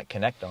you can like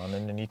connect on,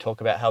 and then you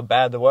talk about how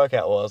bad the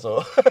workout was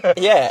or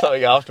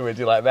something afterwards.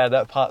 You're like, man,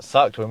 that part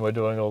sucked when we're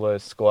doing all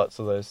those squats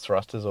or those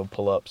thrusters or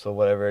pull-ups or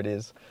whatever it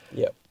is.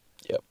 Yep.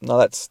 No,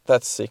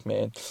 that's sick,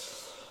 man.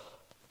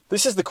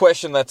 This is the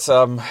question that's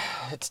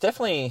it's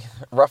definitely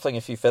ruffling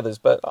a few feathers,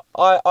 but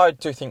I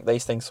do think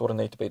these things sort of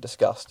need to be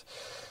discussed.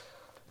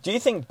 Do you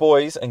think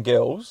boys and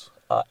girls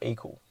are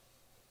equal?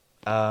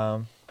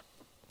 I'd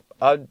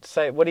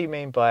say, what do you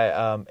mean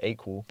by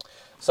equal?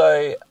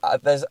 So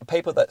there's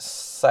people that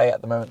say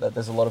at the moment that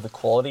there's a lot of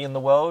equality in the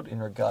world in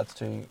regards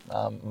to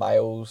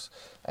males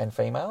and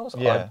females.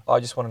 Yeah. I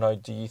just want to know,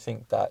 do you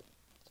think that,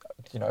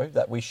 you know,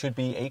 that we should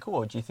be equal,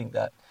 or do you think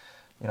that,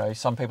 you know,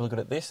 some people are good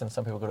at this and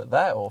some people are good at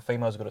that, or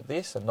females are good at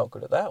this and not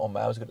good at that, or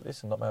males are good at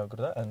this and not male good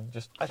at that, and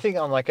just... I think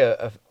on like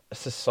a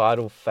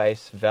societal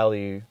face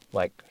value,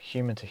 like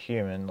human to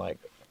human, like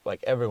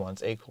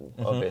everyone's equal,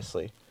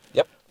 obviously.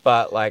 Yep.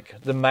 But like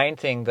the main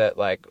thing that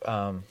like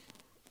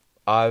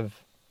I've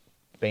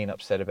been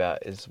upset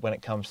about is when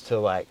it comes to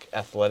like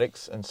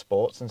athletics and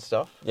sports and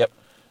stuff. Yep.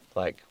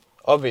 Like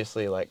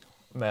obviously like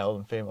male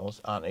and females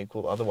aren't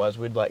equal, otherwise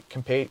we'd like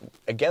compete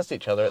against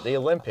each other at the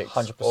Olympics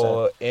 100%.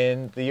 or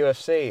in the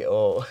UFC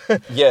or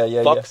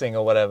yeah boxing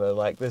or whatever.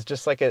 Like there's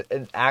just like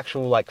an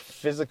actual like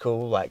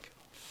physical like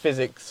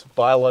physics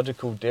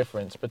biological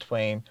difference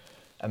between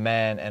a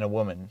man and a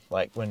woman,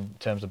 like when in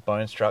terms of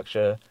bone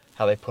structure,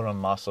 how they put on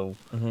muscle,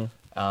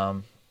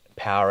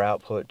 power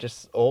output,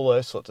 just all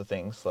those sorts of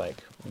things. Like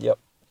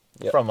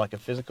Yep. from like a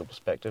physical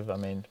perspective, I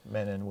mean,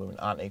 men and women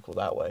aren't equal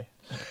that way.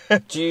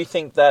 Do you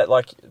think that,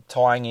 like,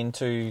 tying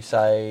into,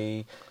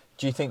 say,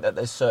 do you think that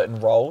there's certain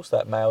roles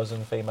that males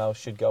and females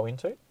should go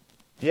into?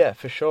 Yeah,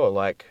 for sure.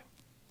 Like,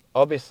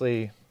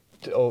 obviously,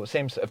 or it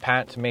seems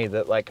apparent to me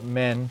that like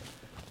men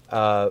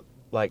are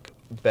like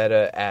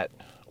better at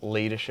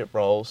leadership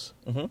roles,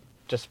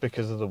 just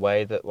because of the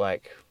way that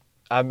like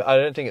I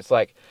don't think it's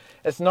like,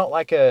 it's not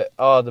like the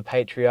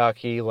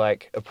patriarchy,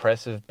 like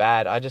oppressive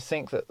bad. I just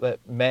think that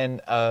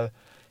men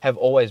have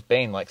always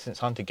been, like since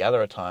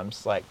hunter-gatherer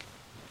times, like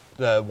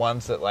the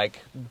ones that like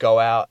go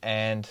out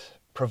and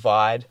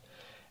provide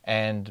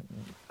and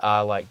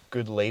are like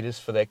good leaders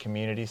for their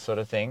community, sort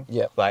of thing.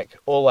 Yeah. Like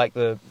all like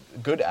the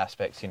good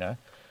aspects, you know.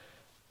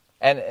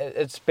 And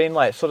it's been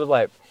like sort of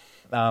like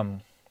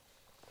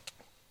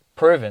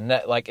proven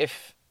that like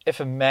if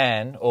a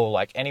man or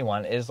like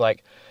anyone is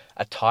like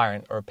a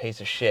tyrant or a piece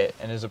of shit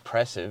and is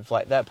oppressive,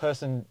 like that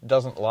person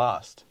doesn't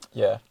last.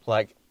 Yeah.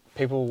 Like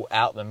people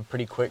out them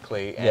pretty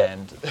quickly, Yeah.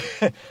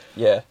 and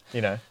Yeah.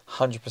 you know,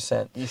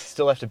 100%. you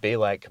still have to be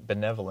like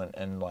benevolent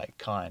and like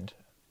kind,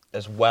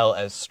 as well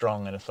as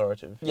strong and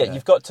authoritative. Yeah, you know?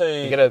 you've got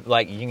to... You gotta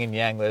like yin and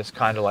yang those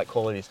kind of like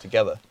qualities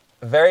together.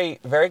 very,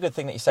 very good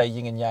thing that you say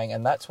yin and yang,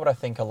 and that's what I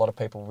think a lot of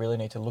people really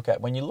need to look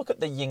at. When you look at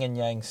the yin and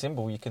yang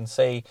symbol, you can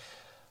see,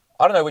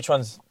 I don't know which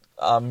one's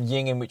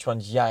yin and which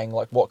one's yang,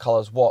 like what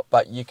colour's what,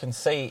 but you can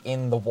see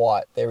in the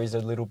white there is a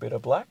little bit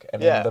of black,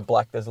 and in the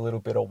black there's a little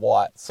bit of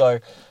white. So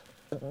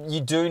you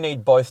do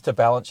need both to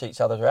balance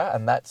each other out,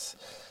 and I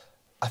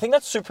think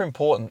that's super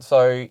important.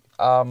 So,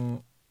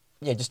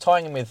 just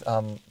tying in with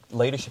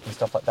leadership and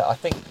stuff like that, I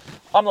think,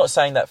 I'm not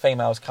saying that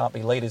females can't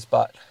be leaders,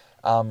 but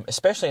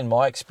especially in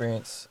my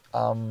experience,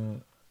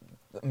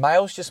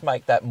 males just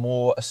make that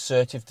more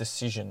assertive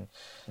decision,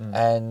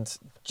 and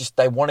just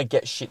they want to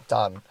get shit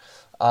done.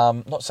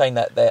 Not saying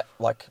that they're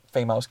like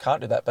females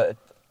can't do that, but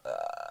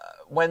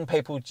when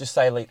people just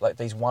say like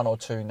these one or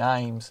two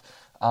names,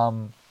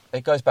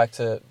 it goes back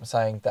to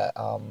saying that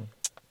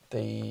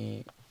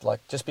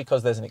just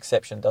because there's an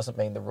exception doesn't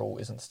mean the rule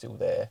isn't still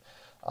there.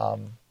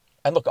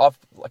 And look, I've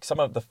like some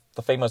of the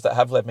females that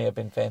have led me have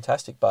been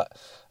fantastic, but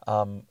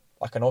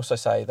I can also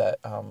say that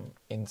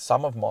in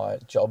some of my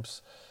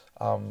jobs,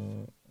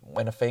 when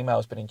a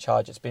female's been in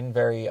charge, it's been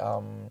very.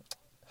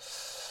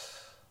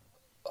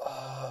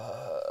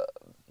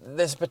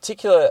 There's a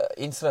particular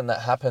incident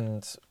that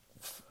happened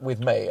with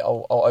me.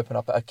 I'll open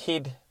up. A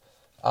kid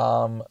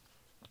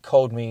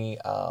called me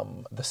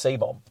the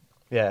C-bomb.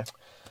 Yeah.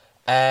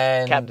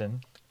 And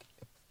Captain.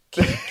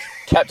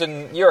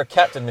 Captain, you're a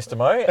captain, Mr.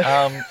 Mo.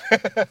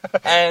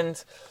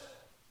 And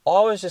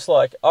I was just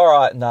like, all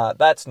right, nah,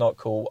 that's not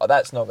cool.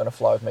 That's not going to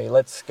fly with me.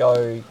 Let's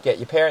go get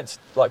your parents.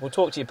 Like, we'll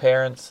talk to your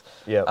parents.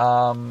 Yeah.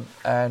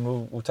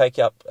 And we'll take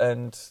you up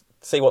and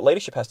see what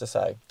leadership has to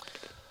say.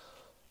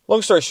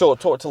 Long story short,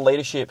 talked to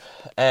leadership,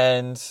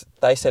 and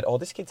they said, "Oh,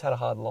 this kid's had a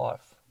hard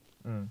life."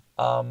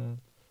 I'm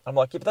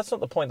like, "Yeah, but that's not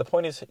the point. The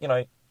point is,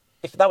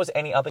 if that was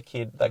any other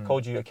kid that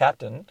called you a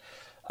captain,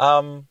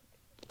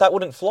 that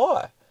wouldn't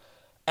fly."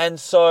 And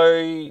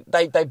so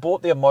they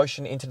brought the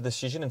emotion into the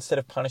decision instead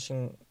of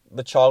punishing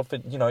the child for,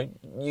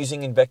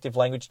 using invective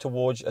language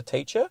towards a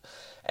teacher.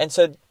 And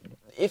so,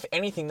 if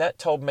anything, that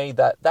told me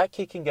that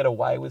kid can get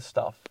away with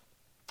stuff,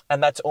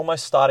 and that's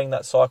almost starting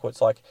that cycle.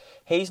 It's like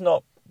he's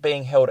not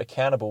being held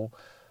accountable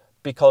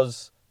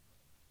because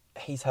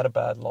he's had a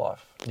bad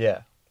life.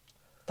 Yeah.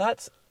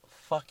 That's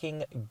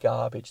fucking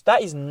garbage.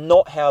 That is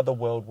not how the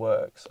world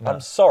works. No. I'm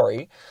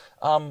sorry.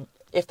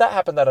 If that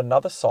happened at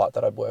another site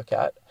that I'd work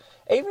at,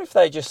 even if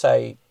they just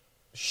say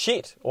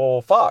shit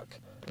or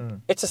fuck,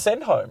 it's a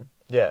send home.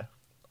 Yeah.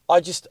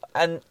 I guess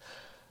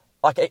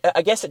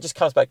it just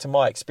comes back to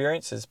my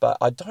experiences, but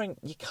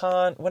you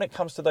can't, when it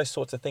comes to those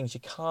sorts of things,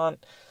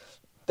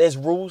 there's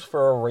rules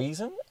for a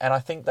reason. And I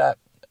think that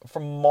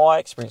from my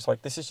experience,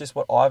 like this is just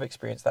what I've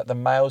experienced, that the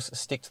males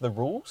stick to the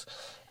rules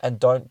and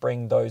don't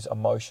bring those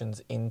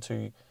emotions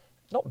into,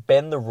 not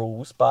bend the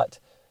rules, but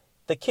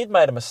the kid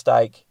made a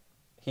mistake,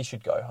 he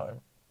should go home.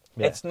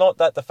 Yeah. It's not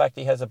that the fact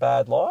he has a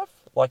bad life,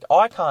 like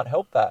I can't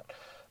help that,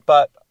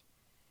 but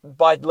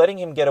by letting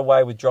him get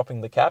away with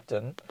dropping the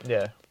captain,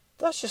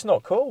 that's just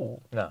not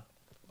cool. No.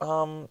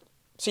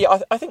 So yeah,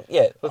 I think,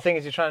 The thing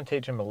is, you're trying to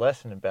teach him a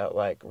lesson about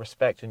like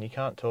respect, and you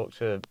can't talk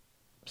to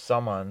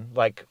someone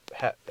like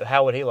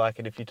how would he like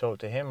it if you talk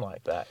to him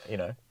like that?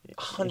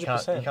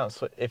 100%. You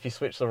can't if you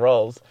switch the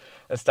roles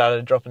and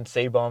started dropping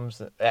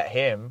C-bombs at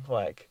him,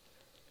 like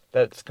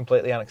that's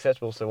completely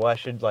unacceptable. So why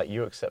should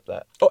you accept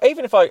that? Or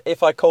even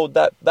if I called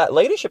that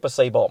leadership a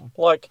C-bomb,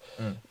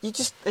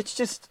 it's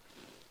just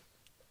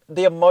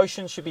the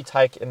emotion should be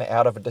taken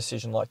out of a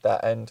decision like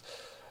that. And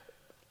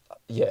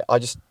yeah, I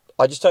just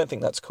don't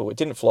think that's cool. It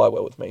didn't fly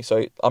well with me.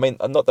 So I mean,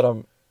 not that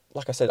I'm,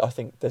 like I said, I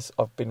think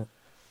I've been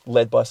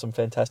led by some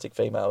fantastic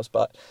females,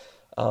 but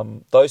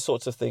those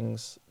sorts of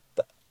things,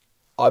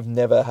 I've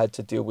never had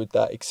to deal with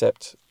that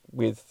except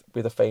with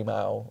a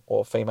female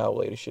or female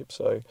leadership.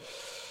 So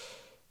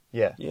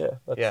yeah,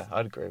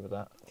 I'd agree with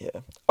that. Yeah.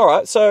 All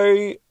right.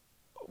 So,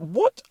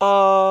 what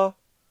are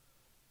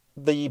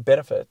the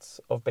benefits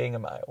of being a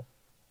male?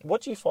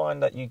 What do you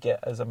find that you get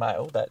as a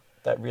male that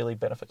really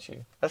benefits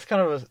you? That's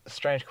kind of a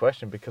strange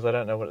question because I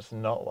don't know what it's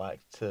not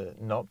like to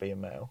not be a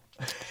male,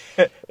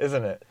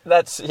 isn't it?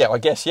 I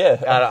guess,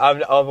 yeah.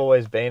 I've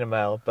always been a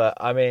male, but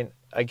I mean,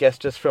 I guess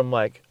just from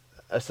like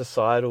a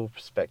societal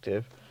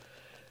perspective,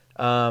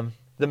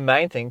 the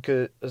main thing,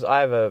 because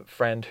I have a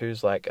friend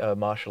who's like a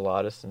martial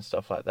artist and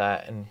stuff like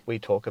that, and we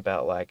talk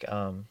about like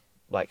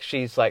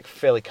she's like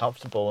fairly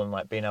comfortable in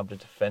like being able to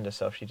defend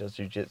herself. She does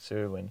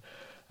jiu-jitsu and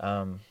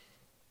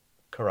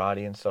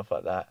karate and stuff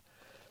like that.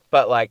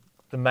 But like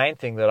the main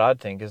thing that I'd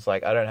think is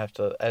like I don't have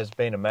to, as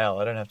being a male,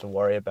 I don't have to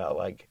worry about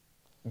like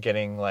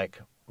getting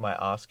like my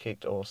ass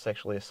kicked or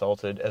sexually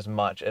assaulted as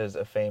much as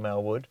a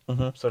female would,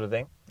 sort of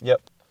thing.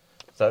 Yep.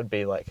 So that would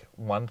be like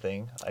one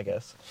thing, I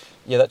guess.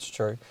 Yeah, that's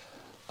true.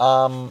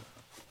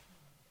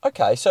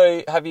 Okay,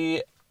 so have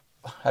you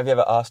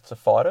ever asked to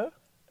fight her?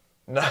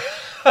 No,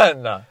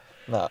 no.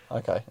 No,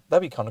 okay.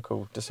 That'd be kind of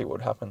cool to see what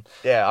would happen.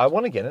 Yeah, I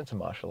want to get into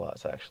martial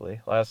arts,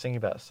 actually. Like, I was thinking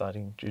about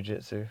starting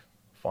jiu-jitsu,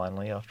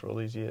 finally, after all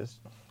these years.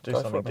 Do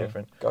something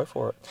different. Go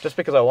for it. Just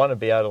because I want to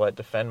be able to, like,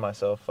 defend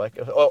myself.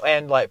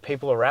 And, like,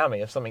 people around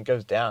me, if something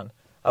goes down,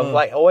 I've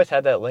like always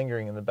had that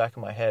lingering in the back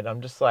of my head.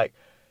 I'm just like,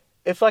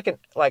 if like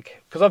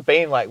because I've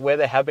been like where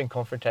there have been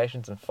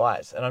confrontations and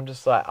fights, and I'm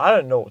just like, I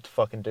don't know what to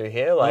fucking do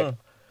here. Like,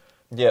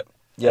 Yep.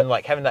 Yep. and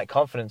like having that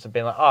confidence of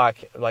being like, oh,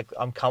 like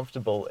I'm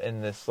comfortable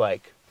in this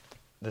like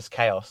this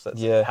chaos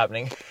that's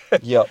happening.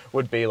 Yep.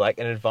 Would be like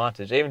an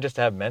advantage, even just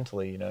to have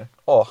mentally, you know.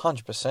 Oh,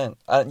 100%.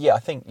 Yeah, I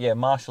think,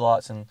 martial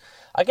arts. And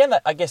again,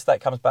 I guess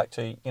that comes back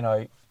to,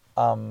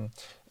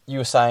 you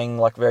were saying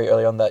like very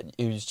early on that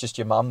it was just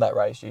your mum that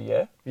raised you,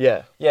 yeah?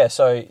 Yeah. Yeah,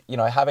 so,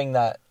 having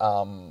that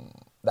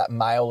that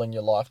male in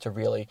your life to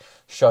really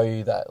show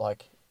you that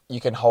like you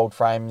can hold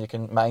frame, you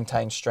can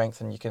maintain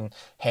strength, and you can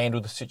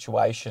handle the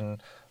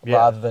situation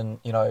rather than,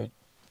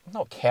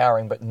 not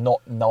cowering, but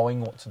not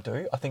knowing what to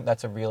do. I think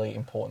that's a really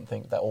important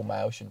thing that all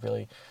males should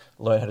really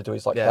learn how to do,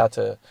 is like how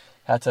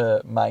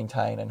to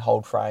maintain and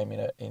hold frame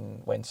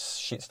in when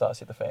shit starts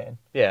to hit the fan.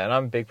 Yeah, and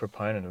I'm a big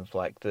proponent of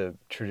like the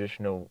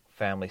traditional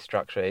family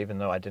structure, even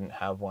though I didn't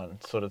have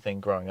one sort of thing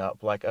growing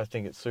up. Like, I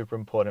think it's super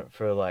important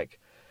for like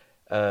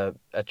a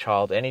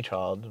child, any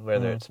child,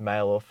 whether it's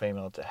male or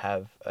female, to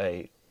have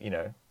a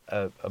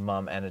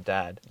mum and a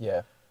dad.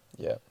 Yeah,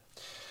 yeah.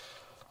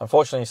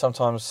 Unfortunately,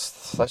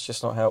 sometimes that's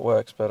just not how it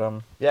works. But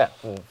yeah,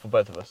 well, for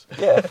both of us.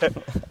 Yeah.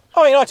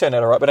 I mean, I turned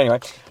out all right. But anyway,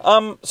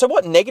 so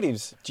what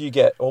negatives do you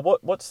get, or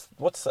what's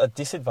a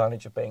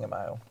disadvantage of being a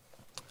male?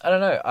 I don't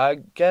know. I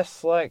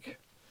guess like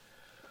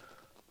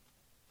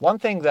one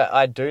thing that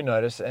I do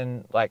notice,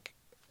 and like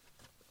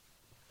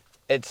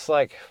it's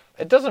like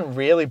it doesn't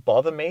really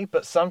bother me,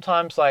 but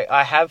sometimes like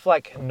I have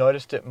like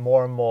noticed it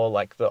more and more,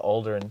 like the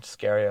older and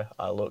scarier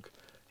I look.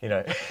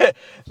 Because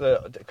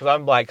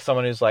I'm like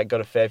someone who's like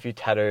got a fair few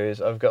tattoos.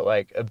 I've got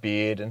like a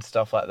beard and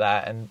stuff like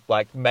that, and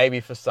like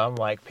maybe for some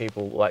like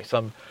people, like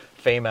some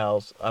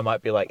females, I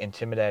might be like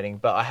intimidating.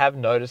 But I have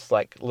noticed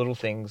like little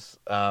things,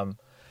 and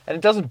it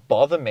doesn't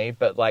bother me.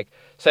 But like,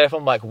 say if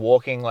I'm like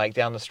walking like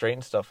down the street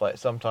and stuff, like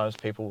sometimes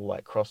people will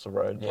like cross the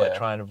road, like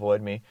try and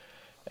avoid me,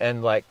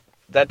 and like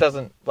that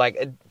doesn't like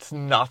it's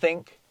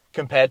nothing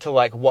compared to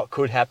like what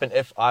could happen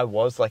if I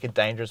was like a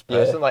dangerous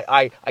person. Like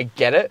I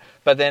get it,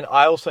 but then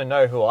I also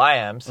know who I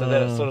am, so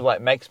then it sort of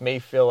like makes me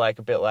feel like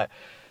a bit like,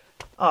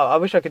 oh, I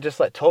wish I could just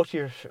like talk to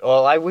you,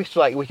 or I wish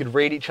like we could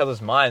read each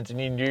other's minds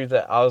and you knew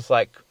that I was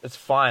like, it's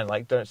fine,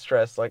 like don't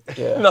stress, like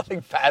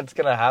nothing bad's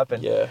gonna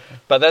happen. Yeah.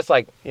 But that's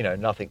like,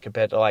 nothing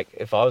compared to like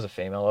if I was a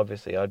female,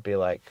 obviously I'd be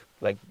like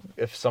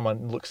if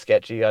someone looks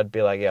sketchy, I'd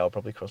be like, yeah, I'll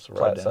probably cross the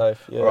road,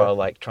 safe, or I'll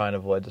like try and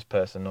avoid this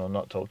person or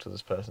not talk to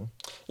this person.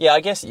 Yeah,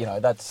 I guess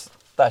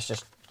that's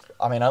just.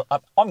 I mean,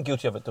 I'm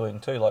guilty of it doing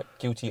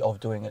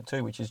it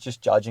too, which is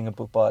just judging a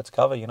book by its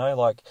cover.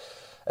 Like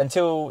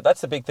until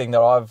that's the big thing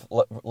that I've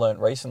learned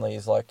recently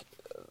is like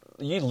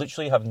you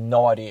literally have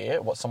no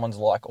idea what someone's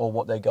like or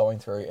what they're going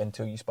through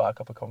until you spark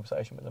up a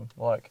conversation with them.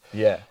 Like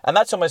and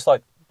that's almost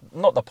like.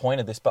 Not the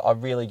point of this, but I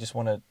really just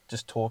want to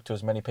just talk to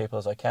as many people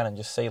as I can and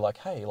just see like,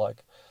 hey,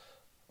 like,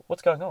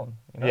 what's going on?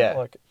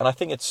 Like, and I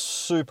think it's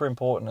super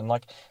important. And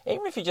like,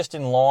 even if you're just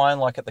in line,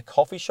 like at the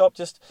coffee shop,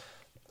 just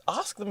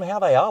ask them how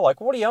they are.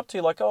 Like, what are you up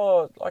to? Like,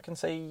 oh, I can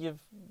see you've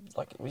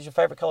like, was your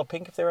favorite color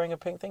pink if they're wearing a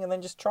pink thing? And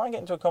then just try and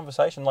get into a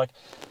conversation. Like,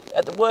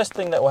 at the worst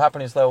thing that will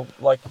happen is they'll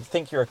like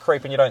think you're a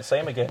creep and you don't see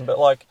them again. But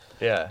like,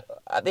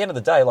 at the end of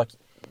the day, like,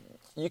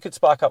 you could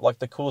spark up like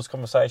the coolest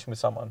conversation with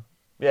someone.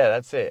 Yeah,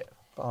 that's it.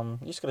 You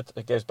just got to,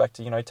 it goes back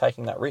to,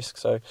 taking that risk.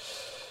 So,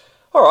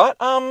 all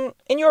right.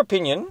 In your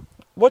opinion,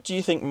 what do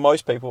you think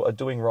most people are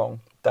doing wrong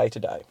day to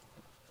day?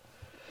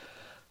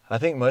 I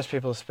think most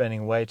people are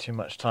spending way too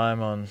much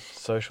time on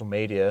social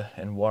media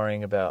and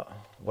worrying about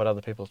what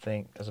other people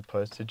think, as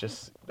opposed to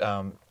just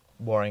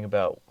worrying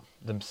about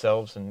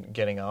themselves and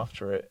getting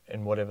after it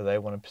in whatever they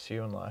want to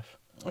pursue in life.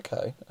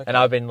 Okay. And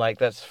I've been like,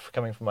 that's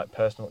coming from like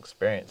personal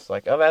experience.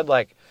 Like I've had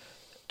like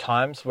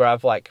times where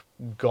I've like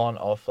gone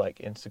off like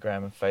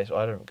Instagram and Facebook.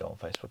 I don't go on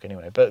Facebook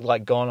anyway, but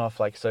like gone off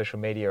like social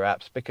media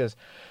apps because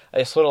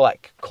I sort of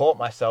like caught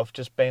myself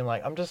just being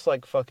like, I'm just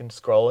like fucking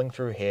scrolling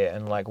through here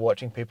and like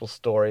watching people's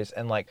stories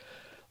and like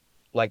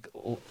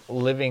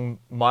living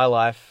my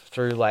life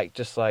through like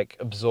just like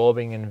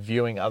absorbing and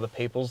viewing other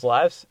people's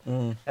lives.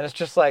 And it's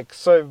just like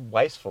so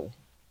wasteful.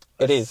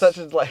 It's such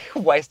a like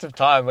waste of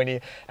time when you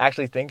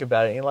actually think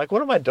about it. And you're like,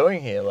 what am I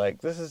doing here?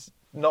 Like, this is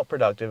not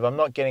productive. I'm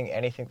not getting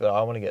anything that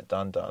I want to get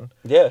done.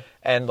 Yeah.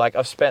 And like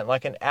I've spent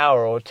like an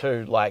hour or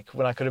two like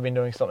when I could have been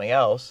doing something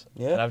else.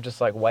 Yeah. And I've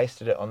just like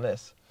wasted it on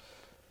this.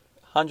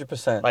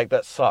 100%. Like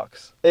that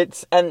sucks.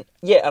 And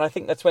I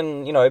think that's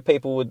when,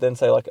 people would then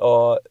say like,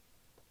 oh,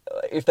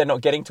 if they're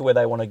not getting to where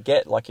they want to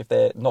get, like if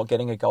they're not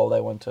getting a goal they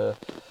want to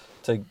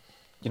hold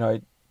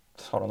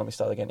on, let me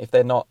start again. If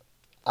they're not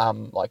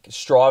like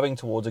striving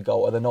towards a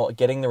goal or they're not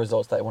getting the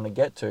results they want to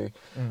get to,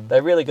 they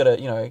really got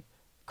to,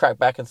 crack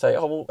back and say,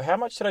 oh, well, how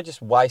much did I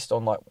just waste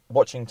on like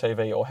watching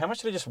TV, or how much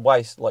did I just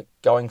waste like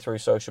going through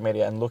social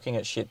media and looking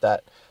at shit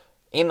that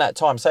in that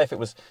time, say if it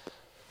was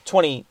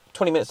 20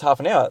 minutes to half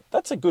an hour,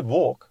 that's a good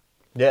walk.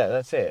 Yeah,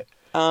 that's it.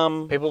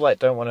 People like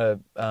don't want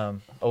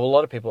to, a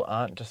lot of people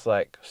aren't just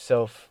like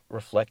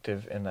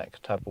self-reflective in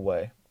that type of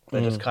way.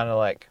 They're just kind of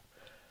like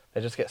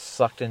they just get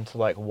sucked into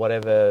like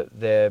whatever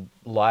their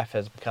life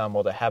has become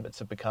or their habits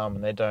have become,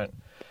 and they don't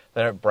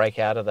break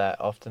out of that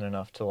often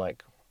enough to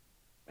like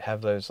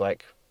have those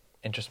like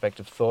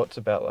introspective thoughts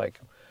about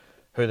like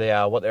who they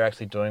are, what they're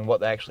actually doing,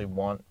 what they actually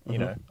want,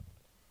 you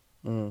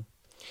know.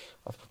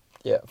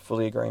 Yeah,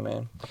 fully agree,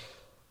 man.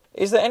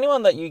 Is there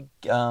anyone that you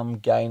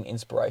gain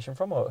inspiration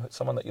from, or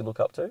someone that you look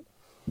up to?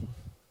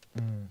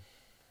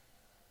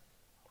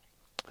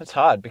 It's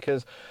hard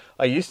because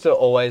I used to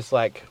always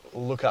like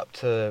look up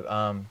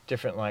to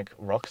different like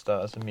rock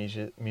stars and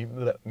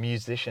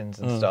musicians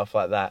and stuff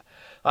like that.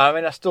 I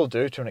mean, I still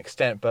do to an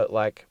extent, but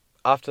like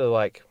after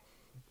like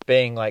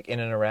being like in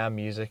and around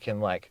music and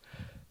like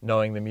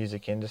knowing the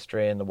music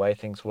industry and the way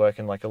things work,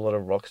 and like a lot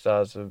of rock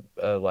stars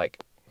are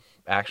like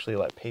actually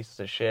like pieces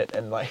of shit,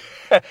 and like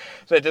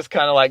they're just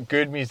kind of like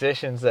good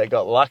musicians that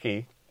got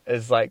lucky,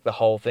 is like the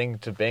whole thing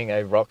to being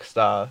a rock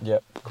star.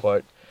 Yep.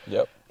 Quote.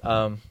 Yep.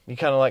 You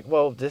kind of like,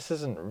 well, this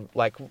isn't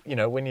like, you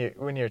know, when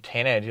you're a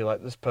teenager, you're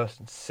like, this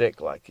person's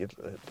sick, like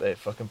they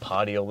fucking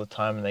party all the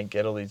time and they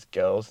get all these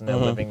girls and they're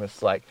living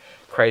this like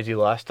crazy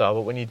lifestyle.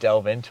 But when you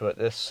delve into it,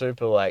 they're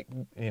super like,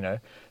 you know,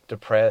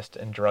 depressed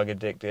and drug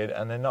addicted,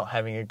 and they're not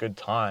having a good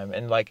time.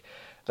 And like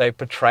they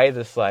portray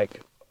this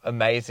like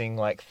amazing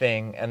like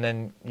thing, and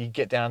then you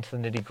get down to the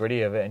nitty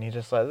gritty of it, and you're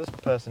just like, this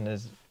person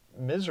is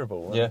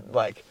miserable. And, Yeah.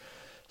 like,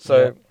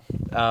 so,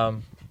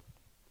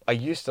 I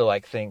used to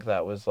like think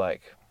that was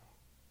like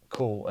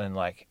cool and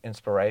like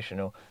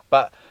inspirational,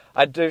 but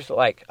I do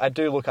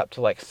look up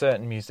to like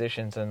certain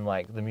musicians and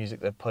like the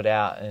music they put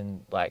out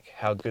and like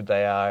how good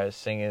they are as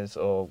singers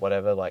or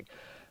whatever. Like,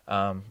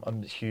 I'm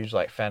a huge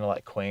like fan of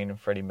like Queen and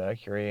Freddie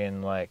Mercury,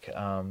 and like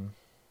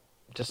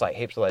just like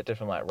heaps of like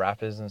different like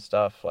rappers and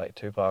stuff, like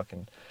Tupac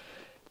and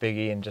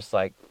Biggie, and just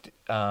like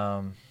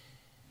who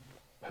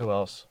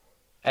else,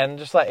 and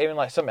just like even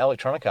like some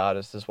electronic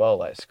artists as well,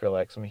 like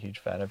Skrillex. I'm a huge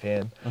fan of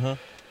him.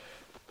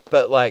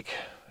 But like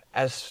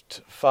as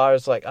far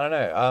as like, I don't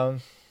know,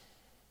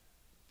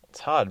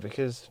 it's hard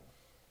because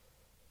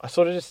I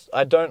sort of just, I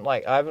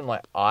haven't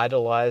like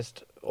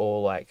idolized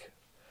or like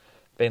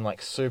been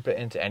like super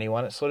into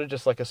anyone. It's sort of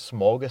just like a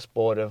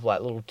smorgasbord of like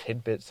little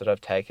tidbits that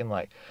I've taken.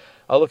 Like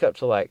I look up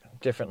to like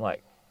different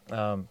like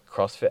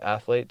CrossFit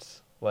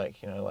athletes,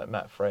 like, you know, like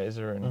Matt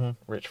Fraser and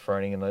Rich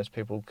Froning and those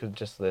people, because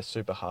just their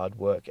super hard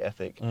work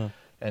ethic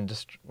and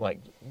just like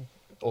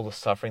all the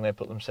suffering they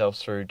put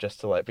themselves through just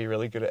to like be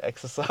really good at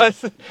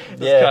exercise. It's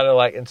kind of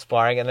like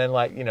inspiring. And then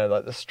like, you know,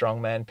 like the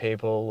strongman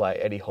people like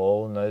Eddie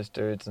Hall and those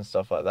dudes and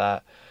stuff like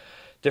that.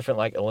 Different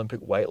like Olympic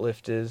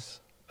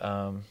weightlifters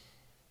that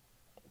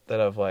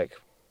I've like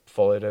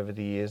followed over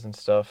the years and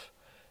stuff.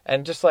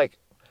 And just like,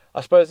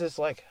 I suppose it's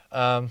like,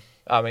 I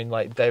mean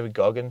like David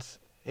Goggins,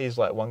 he's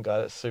like one guy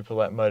that's super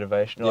like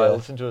motivational. I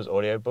listened to his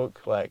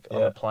audiobook like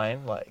on the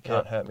plane, like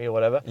Can't Hurt Me or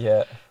whatever.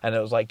 Yeah. And it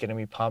was like getting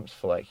me pumped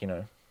for like, you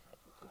know,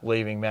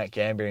 leaving Mount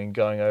Gambier and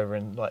going over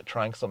and like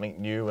trying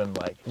something new and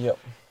like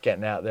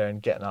getting out there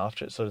and getting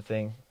after it, sort of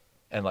thing.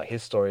 And like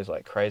his story is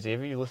like crazy.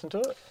 Have you listened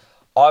to it?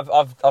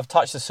 I've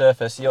touched the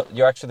surface.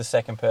 You're actually the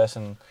second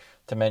person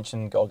to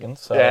mention Goggins.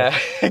 So yeah,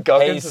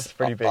 Goggins is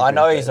pretty big. I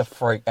know he's a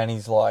freak, and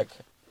he's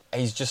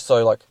just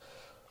so like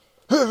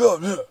he's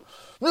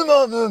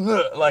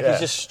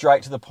just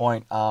straight to the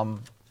point.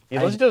 You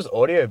listen to his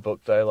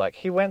audiobook though, like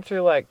he went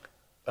through like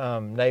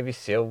Navy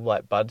SEAL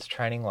like BUD/S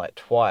training like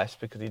twice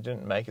because he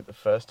didn't make it the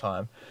first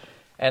time,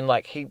 and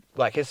like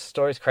his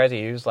story's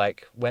crazy. He was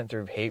like went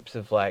through heaps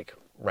of like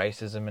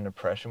racism and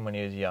oppression when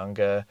he was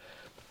younger,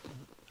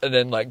 and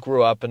then like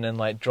grew up and then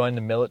like joined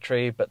the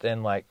military, but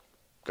then like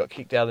got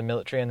kicked out of the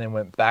military and then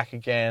went back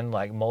again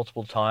like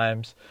multiple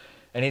times,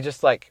 and he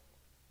just like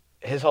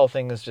his whole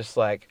thing is just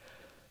like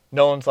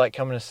no one's like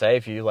coming to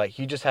save you, like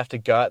you just have to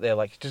go out there,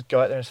 like just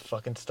go out there and just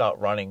fucking start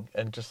running.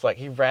 And just like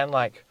he ran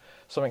like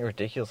something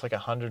ridiculous, like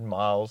 100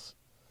 miles,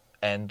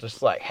 and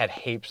just like had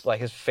heaps, like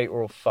his feet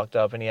were all fucked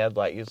up, and he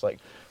was like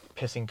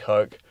pissing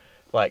coke,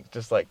 like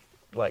just like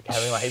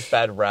having like his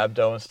bad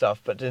rhabdo and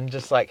stuff. But then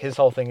just like his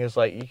whole thing is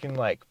like you can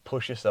like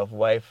push yourself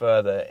way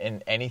further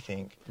in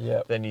anything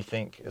than you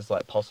think is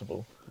like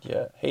possible.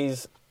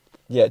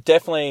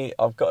 Definitely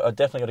I've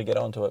definitely got to get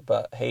onto it,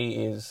 but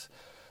he is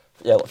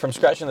from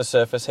scratching the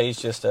surface,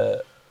 he's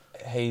a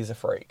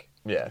freak.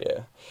 Yeah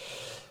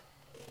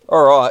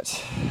All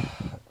right,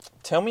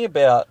 tell me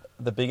about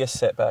the biggest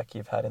setback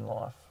you've had in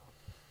life.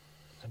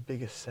 The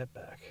biggest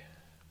setback?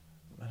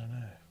 I don't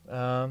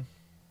know.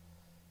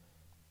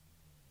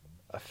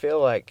 I feel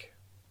like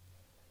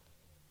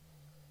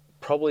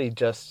probably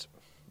just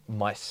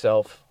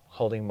myself,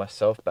 holding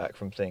myself back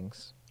from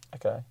things.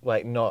 Okay.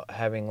 Like not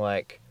having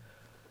like,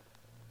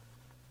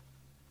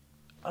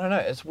 I don't know,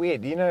 it's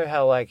weird. You know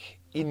how like,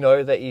 you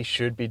know that you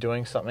should be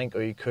doing something,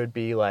 or you could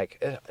be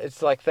like,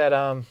 it's like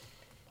that,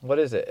 what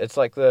is it? It's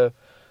like the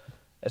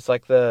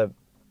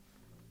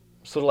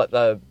sort of like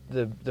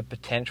the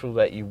potential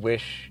that you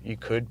wish you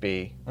could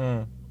be,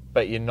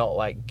 but you're not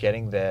like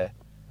getting there,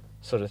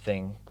 sort of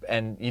thing.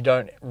 And you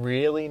don't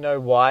really know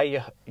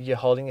why you're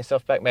holding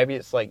yourself back. Maybe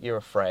it's like you're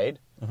afraid,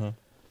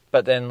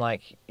 but then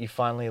like you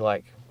finally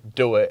like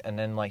do it, and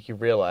then like you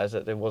realize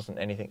that there wasn't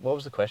anything. What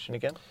was the question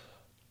again?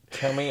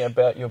 Tell me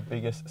about your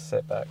biggest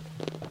setback.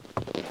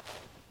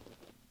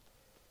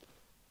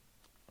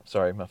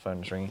 Sorry, my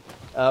phone is ringing.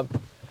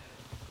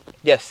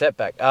 Yeah,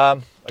 setback.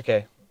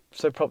 Okay,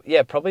 so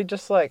probably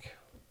just like,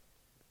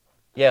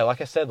 yeah,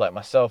 like I said, like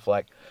myself,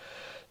 like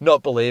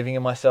not believing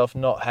in myself,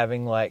 not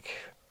having like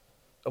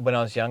when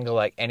I was younger,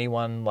 like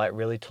anyone like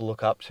really to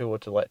look up to or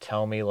to like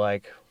tell me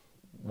like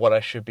what I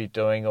should be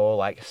doing or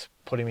like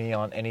putting me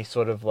on any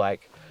sort of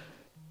like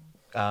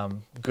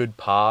good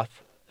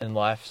path in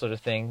life sort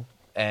of thing,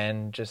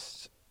 and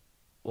just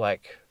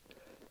like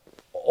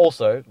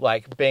also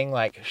like being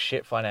like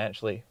shit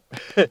financially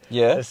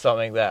Yeah. is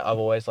something that I've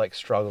always like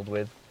struggled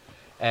with,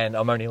 and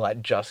I'm only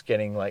like just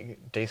getting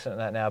like decent at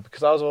that now,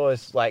 because I was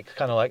always like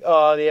kind of like,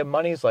 oh yeah,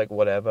 money's like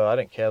whatever, I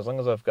don't care as long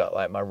as I've got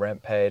like my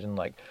rent paid and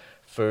like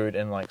food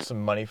and like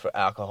some money for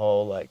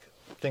alcohol, like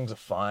things are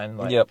fine.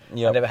 Like Yep.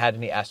 I never had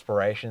any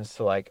aspirations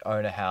to like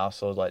own a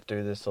house or like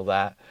do this or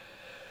that.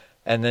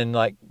 And then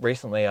like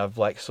recently I've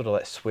like sort of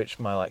like switched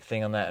my like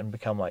thing on that and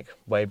become like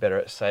way better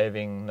at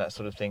saving, that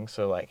sort of thing.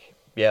 So like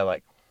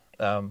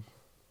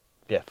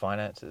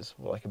finances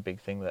were like a big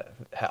thing that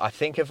I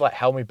think have like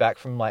held me back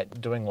from like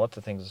doing lots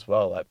of things as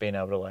well, like being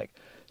able to like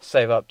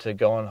save up to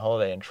go on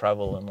holiday and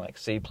travel and like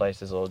see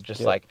places, or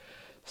just like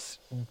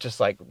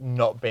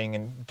not being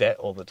in debt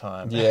all the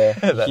time. Yeah.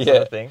 that Yeah.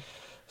 sort of thing.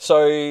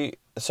 So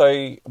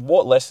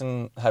what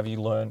lesson have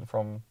you learned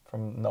from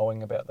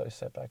knowing about those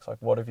setbacks? Like,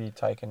 what have you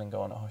taken and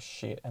gone, oh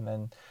shit, and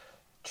then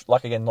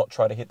like again, not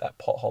try to hit that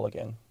pothole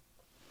again?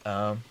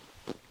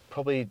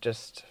 Probably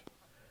just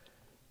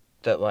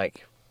that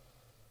like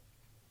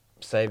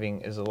saving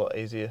is a lot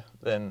easier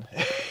than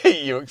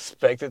you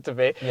expect it to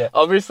be. Yeah.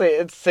 Obviously,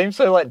 it seems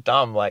so like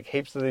dumb. Like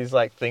heaps of these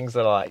like things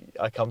that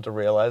I come to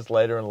realize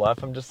later in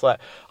life. I'm just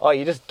like, oh,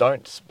 you just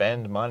don't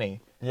spend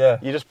money. Yeah.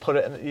 You just put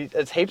it in.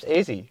 It's heaps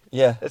easy.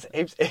 Yeah. It's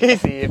heaps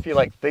easy if you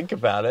like think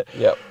about it.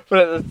 Yep.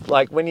 But it's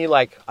like when you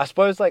like, I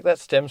suppose like that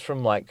stems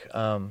from like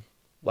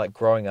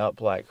growing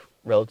up like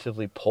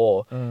relatively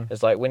poor.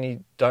 It's like when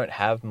you don't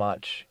have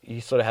much,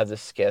 you sort of have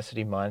this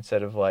scarcity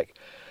mindset of like,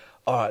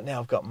 all right, now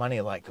I've got money,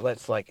 like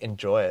let's like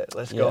enjoy it.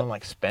 Let's go and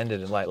like spend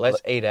it, and like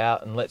let's eat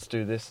out and let's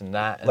do this and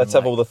that. And, Let's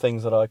have all the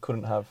things that I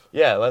couldn't have.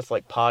 Yeah, let's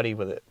like party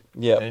with it.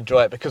 Yeah. And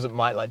enjoy it, because it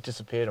might like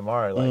disappear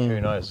tomorrow. Like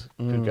who knows?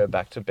 Could go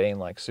back to being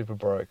like super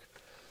broke.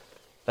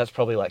 That's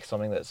probably like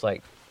something that's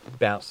like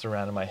bounced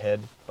around in my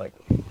head like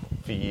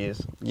for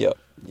years. Yep.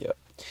 Yep.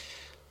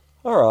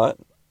 All right.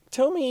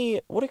 Tell me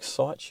what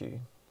excites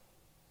you.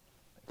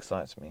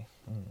 Excites me.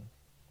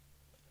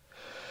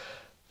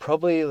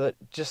 Probably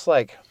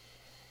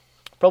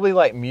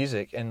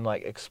music and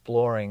like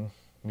exploring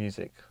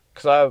music,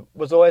 because I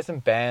was always in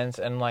bands,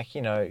 and like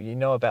you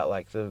know about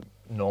like the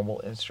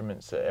normal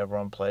instruments that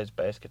everyone plays: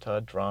 bass guitar,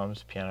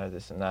 drums, piano,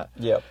 this and that.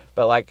 Yep.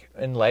 But like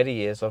in later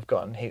years I've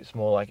gotten heaps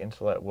more like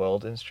into like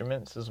world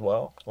instruments as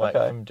well, like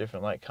from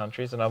different like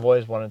countries, and I've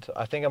always wanted to.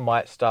 I think I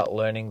might start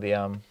learning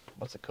the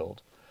what's it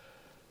called,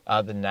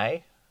 the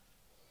ney.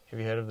 Have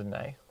you heard of the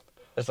ney?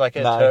 It's like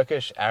a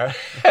Turkish Arab.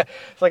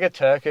 It's like a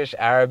Turkish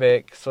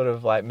Arabic sort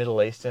of like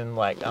Middle Eastern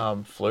like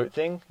flute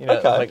thing. You know,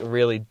 it's like a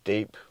really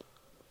deep,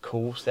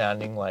 cool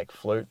sounding like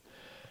flute.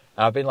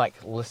 And I've been like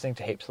listening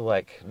to heaps of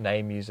like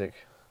ney music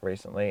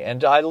recently,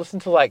 and I listen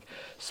to like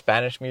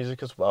Spanish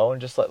music as well,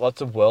 and just like lots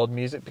of world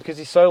music, because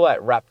he's so like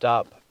wrapped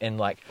up in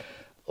like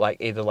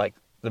either like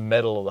the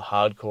metal or the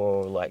hardcore,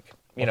 or like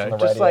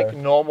just like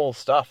normal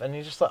stuff, and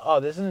you're just like, oh,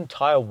 there's an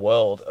entire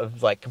world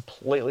of like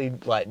completely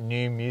like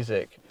new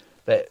music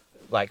that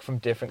like from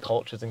different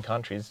cultures and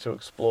countries to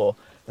explore,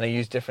 and they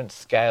use different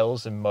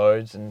scales and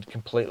modes and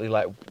completely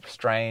like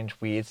strange,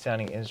 weird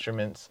sounding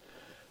instruments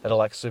that are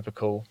like super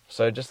cool.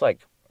 So just like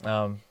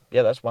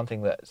that's one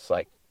thing that's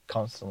like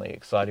constantly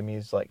exciting me,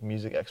 is like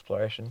music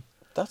exploration.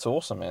 That's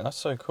awesome, man. That's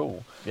so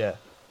cool. Yeah.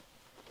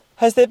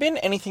 Has there been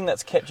anything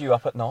that's kept you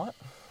up at night?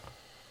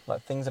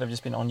 Like things that have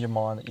just been on your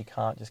mind that you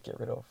can't just get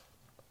rid of?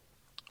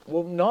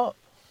 Well,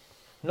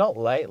 not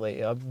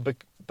lately,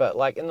 but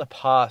like in the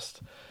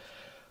past,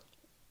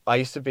 I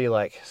used to be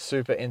like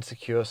super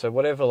insecure. So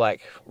whatever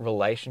like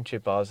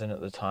relationship I was in at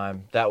the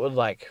time, that would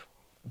like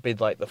be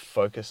like the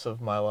focus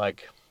of my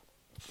like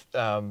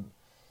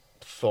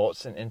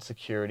thoughts and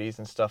insecurities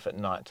and stuff at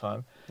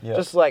nighttime. Yeah.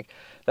 Just like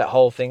that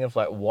whole thing of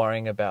like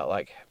worrying about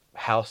like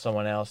how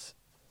someone else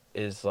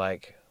is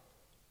like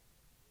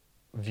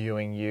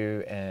viewing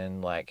you,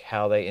 and like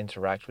how they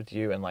interact with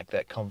you, and like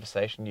that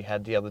conversation you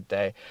had the other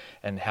day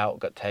and how it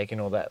got taken,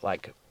 or that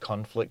like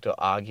conflict or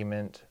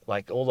argument,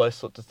 like all those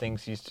sorts of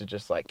things used to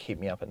just like keep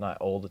me up at night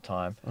all the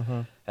time.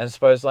 And I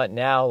suppose like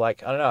now,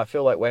 like I don't know, I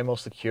feel like way more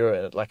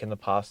secure like in the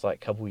past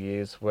like couple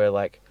years, where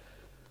like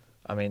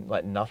I mean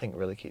like nothing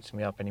really keeps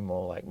me up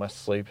anymore. Like my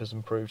sleep has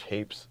improved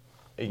heaps.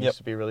 It used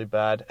to be really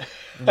bad.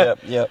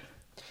 Yep.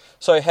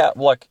 So how,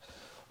 like,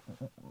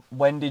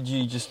 when did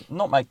you just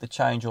not make the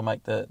change or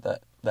make that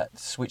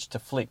switch to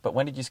flick, but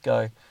when did you just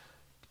go,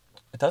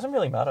 it doesn't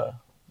really matter?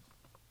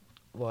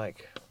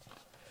 Like,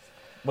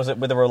 Was it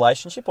with a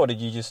relationship, or did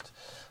you just,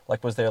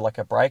 like, was there like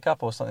a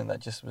breakup or something that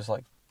just was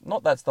like,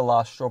 not that's the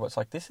last straw, but it's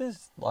like, this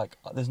is like,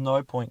 there's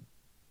no point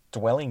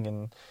dwelling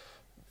and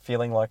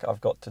feeling like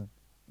I've got to,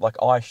 like,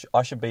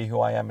 I should be who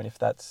I am, and if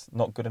that's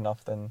not good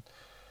enough, then,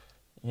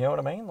 you know what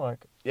I mean?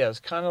 Like, Yeah, it was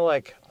kind of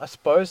like, I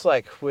suppose,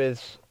 like,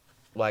 with,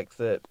 like,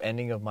 the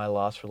ending of my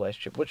last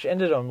relationship, which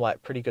ended on,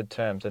 like, pretty good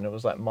terms, and it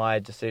was, like, my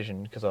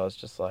decision, because I was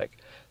just like,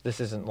 this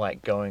isn't,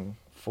 like, going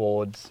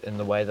forwards in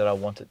the way that I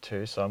want it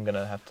to, so I'm going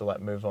to have to,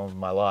 like, move on with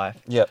my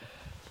life. yep.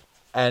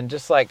 And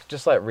just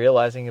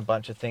realizing a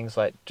bunch of things,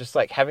 like, just,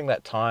 like, having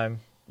that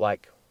time,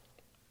 like,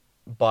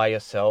 by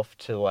yourself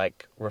to,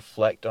 like,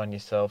 reflect on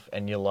yourself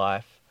and your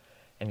life,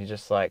 and you're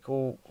just like,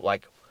 oh,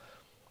 like,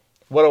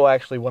 what do I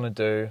actually want to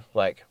do?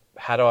 Like,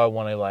 how do I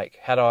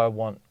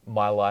want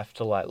my life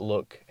to, like,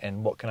 look,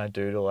 and what can I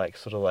do to, like,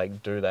 sort of,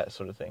 like, do that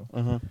sort of thing?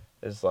 Mm-hmm.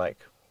 Is like,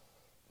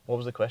 what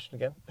was the question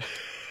again?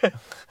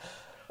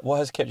 What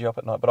has kept you up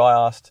at night? But I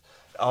asked,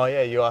 Oh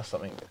yeah, you asked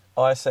something.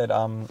 I said,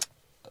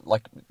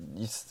 like,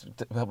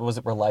 was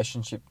it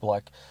relationship,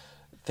 like,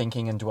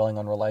 thinking and dwelling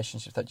on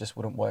relationships that just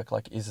wouldn't work?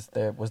 Like, was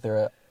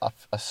there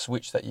a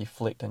switch that you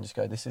flicked and just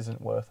go, this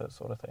isn't worth it,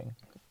 sort of thing?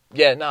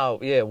 Yeah, no,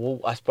 yeah,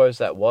 well, I suppose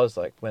that was,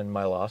 like, when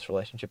my last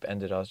relationship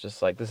ended, I was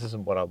just like, this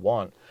isn't what I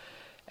want,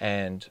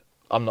 and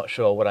I'm not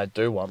sure what I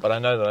do want, but I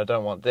know that I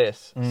don't want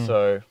this,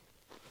 so,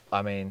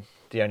 I mean,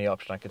 the only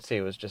option I could see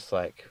was just,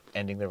 like,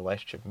 ending the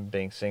relationship and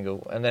being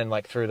single, and then,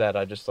 like, through that,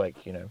 I just,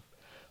 like, you know,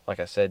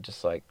 like I said,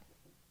 just, like,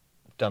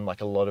 done,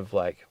 like, a lot of,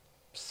 like,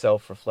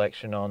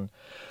 self-reflection on,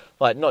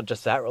 like, not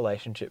just that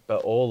relationship,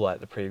 but all, like,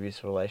 the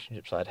previous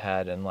relationships I'd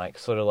had, and, like,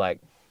 sort of, like,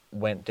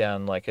 went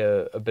down, like,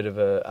 a bit of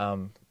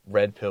a,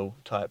 red pill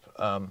type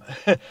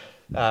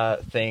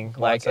thing,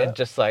 like, and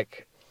just,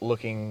 like,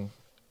 looking,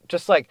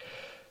 just, like,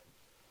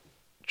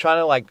 trying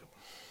to, like,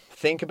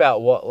 think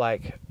about what,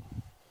 like,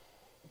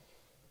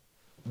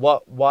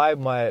 why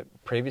my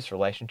previous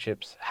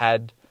relationships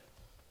had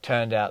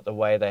turned out the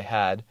way they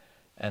had,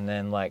 and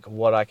then, like,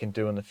 what I can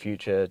do in the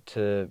future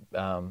to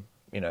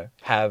you know,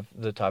 have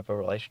the type of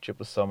relationship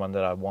with someone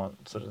that I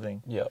want, sort of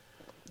thing. Yep.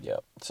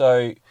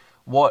 So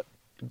what,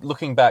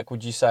 looking back,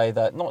 would you say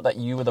that, not that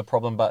you were the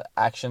problem, but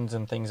actions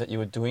and things that you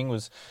were doing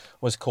was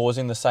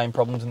causing the same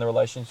problems in the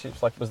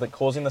relationships? Like, was it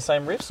causing the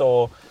same rifts,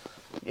 or?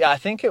 Yeah, I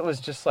think it was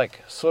just,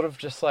 like, sort of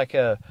just, like,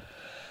 a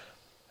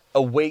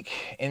weak,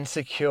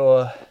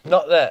 insecure,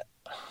 not that,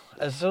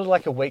 it's sort of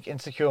like a weak,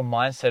 insecure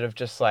mindset of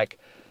just, like,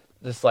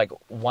 this, like,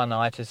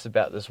 one-itis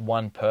about this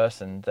one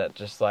person that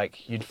just,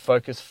 like, you'd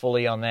focus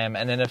fully on them,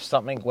 and then if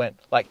something went,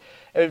 like,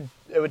 it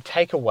would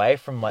take away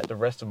from, like, the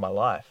rest of my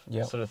life,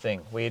 sort of thing,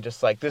 where you're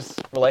just like, this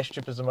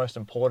relationship is the most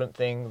important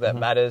thing that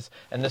matters,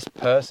 and this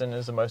person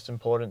is the most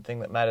important thing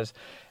that matters,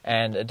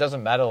 and it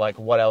doesn't matter, like,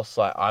 what else,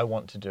 like, I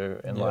want to do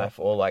in life,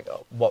 or, like,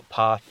 what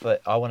path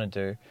that I want to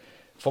do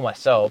for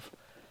myself,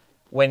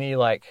 when you,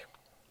 like,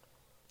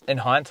 in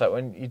hindsight,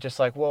 when you're just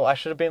like, well, I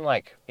should have been,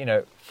 like, you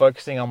know,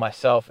 focusing on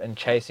myself and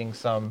chasing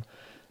some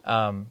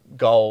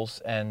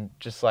goals, and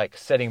just, like,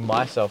 setting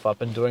myself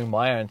up and doing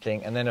my own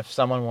thing. And then if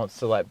someone wants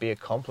to, like, be a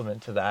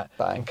compliment to that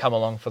and come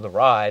along for the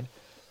ride,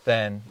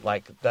 then,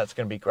 like, that's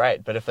going to be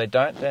great. But if they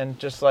don't, then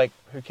just, like,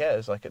 who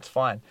cares? Like, it's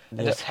fine.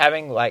 And just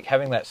having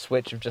that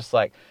switch of just,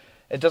 like,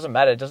 it doesn't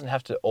matter. It doesn't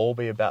have to all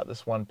be about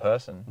this one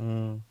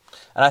person.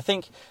 And I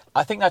think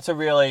that's a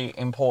really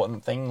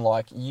important thing.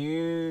 Like,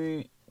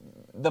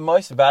 the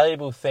most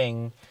valuable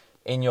thing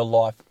in your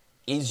life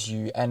is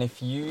you, and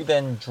if you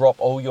then drop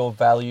all your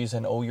values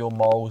and all your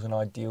morals and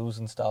ideals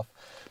and stuff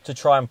to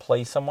try and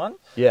please someone,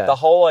 the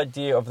whole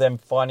idea of them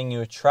finding you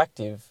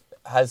attractive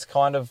has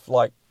kind of,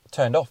 like,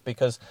 turned off,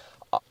 because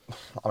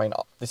I mean,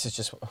 this is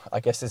just, I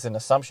guess, is an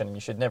assumption, and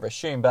you should never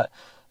assume, but,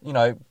 you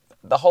know,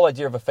 the whole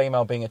idea of a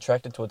female being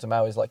attracted towards a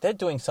male is, like, they're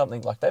doing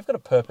something, like, they've got a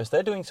purpose,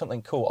 they're doing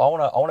something cool, I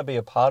want to be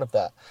a part of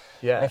that.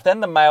 And if then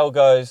the male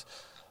goes,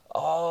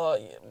 oh,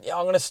 yeah,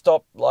 I'm going to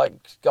stop, like,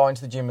 going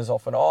to the gym as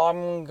often. Oh,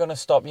 I'm going to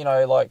stop, you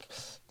know, like,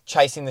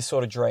 chasing this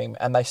sort of dream.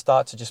 And they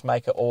start to just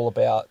make it all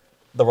about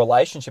the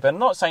relationship. And I'm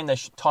not saying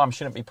time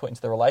shouldn't be put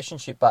into the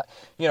relationship, but,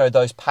 you know,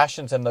 those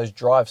passions and those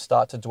drives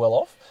start to dwell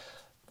off.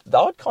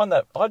 I'd find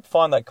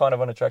that kind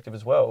of unattractive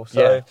as well.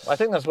 So I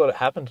think that's what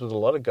happens with a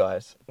lot of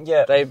guys.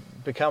 Yeah. They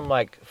become,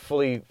 like,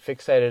 fully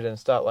fixated and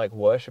start, like,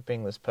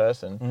 worshipping this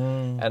person.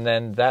 And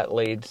then that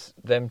leads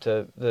them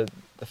to the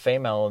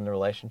female in the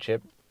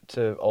relationship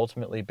to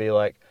ultimately be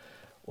like,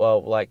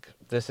 well, like,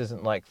 this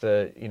isn't, like,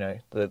 the, you know,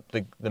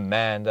 the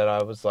man that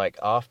I was, like,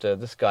 after.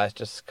 This guy's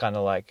just kind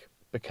of, like,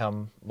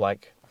 become,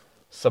 like,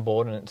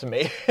 subordinate to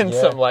me in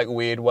some, like,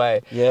 weird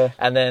way.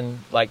 And then,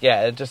 like,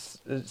 it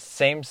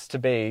seems to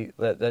be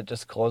that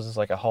just causes,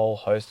 like, a whole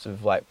host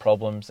of, like,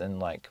 problems and,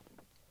 like,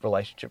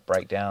 relationship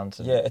breakdowns.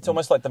 And, it's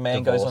almost like the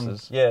man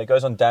divorces.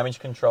 goes on damage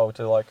control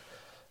to,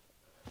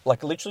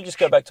 like literally just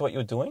go back to what you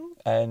were doing,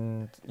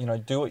 and, you know,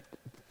 do it.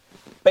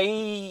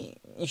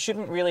 You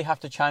shouldn't really have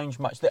to change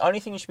much. The only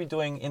thing you should be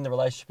doing in the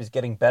relationship is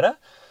getting better,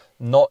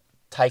 not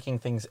taking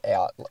things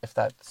out, if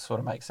that sort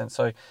of makes sense.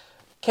 So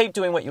keep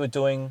doing what you were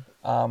doing,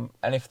 and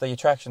if the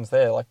attraction's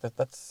there, like,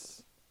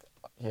 that's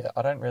Yeah,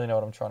 I don't really know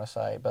what I'm trying to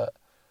say, but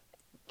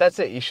That's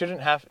it. You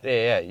shouldn't have.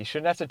 You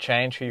shouldn't have to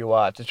change who you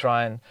are to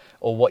try and,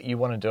 or what you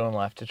want to do in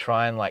life to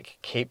try and like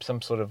keep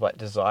some sort of like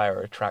desire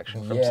or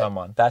attraction from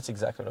someone. that's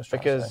exactly what I was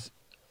trying to say. Because,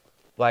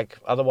 like,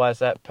 otherwise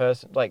that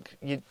person, like,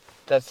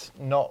 that's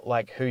not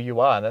like who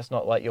you are. That's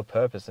not like your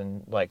purpose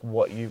and like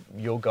what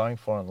you're going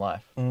for in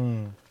life.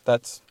 You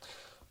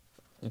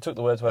took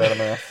the words right out of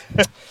my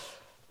mouth.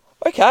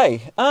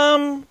 Okay.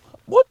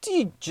 What do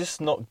you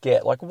just not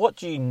get? Like, what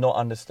do you not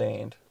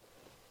understand?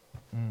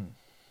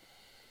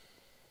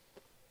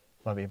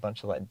 Might be a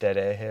bunch of like dead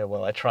air here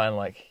while I try and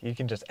like, you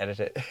can just edit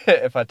it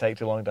if I take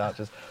too long to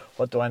answer.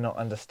 What do I not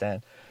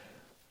understand?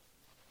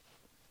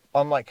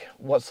 On like,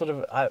 what sort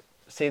of, I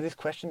see this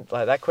question,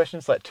 like that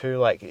question's like too,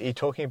 like, you're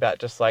talking about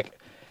just like,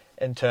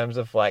 in terms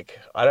of like,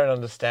 I don't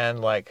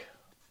understand like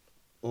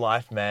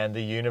life, man,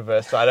 the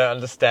universe. I don't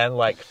understand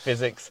like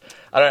physics.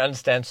 I don't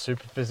understand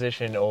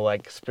superposition or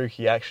like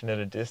spooky action at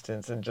a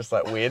distance and just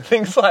like weird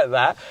things like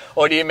that.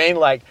 Or do you mean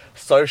like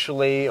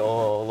socially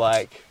or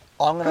like...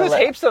 There's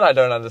heaps that I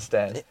don't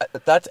understand.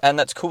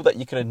 That's cool that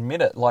you can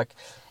admit it. Like,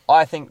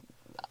 I think,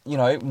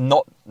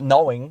 not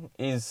knowing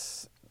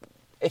is...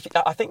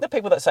 I think the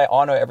people that say,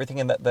 I know everything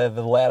and that they're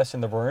the loudest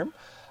in the room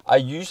are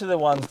usually the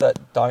ones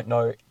that don't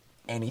know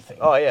anything.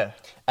 Oh, yeah.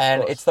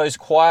 And it's those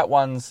quiet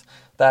ones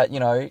that,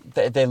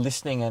 they're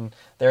listening and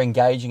they're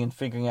engaging and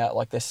figuring out,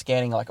 like, they're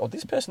scanning, like, oh,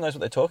 this person knows what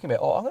they're talking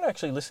about. Oh, I'm going to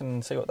actually listen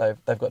and see what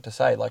they've got to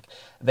say. Like,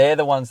 they're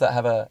the ones that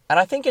have and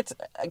I think it's,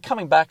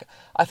 coming back,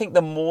 I think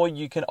the more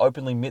you can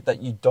openly admit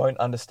that you don't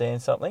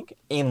understand something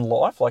in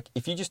life, like,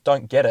 if you just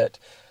don't get it,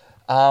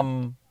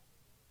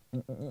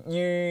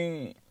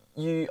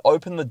 you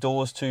open the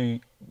doors to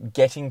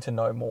getting to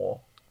know more,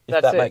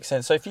 if that makes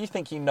sense. So if you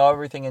think you know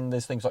everything and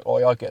there's things like, oh,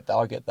 yeah, I get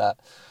that,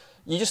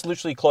 you're just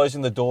literally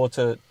closing the door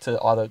to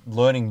either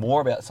learning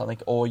more about something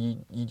or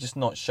you're just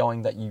not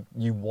showing that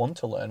you want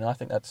to learn. And I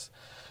think that's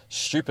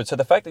stupid. So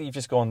the fact that you've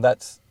just gone,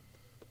 that's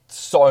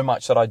so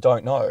much that I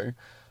don't know,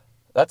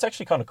 that's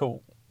actually kind of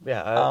cool.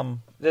 Yeah.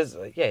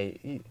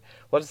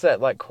 What is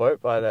that like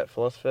quote by that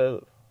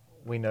philosopher?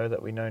 We know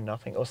that we know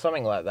nothing, or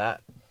something like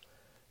that.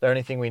 The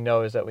only thing we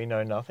know is that we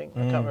know nothing.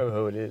 I can't remember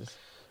who it is.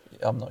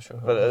 I'm not sure.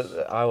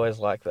 But I always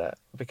like that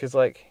because,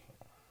 like,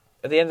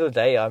 at the end of the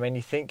day, I mean,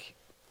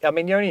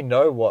 you only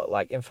know what,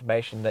 like,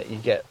 information that you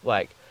get,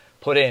 like,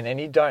 put in, and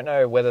you don't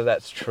know whether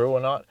that's true or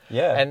not.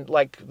 Yeah. And,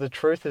 like, the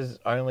truth is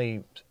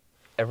only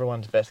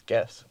everyone's best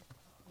guess.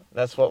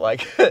 That's what,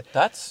 like...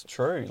 That's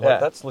true.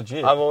 Like, that's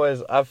legit.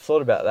 I've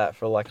thought about that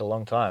for, like, a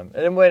long time.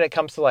 And then when it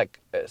comes to,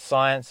 like,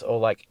 science or,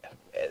 like,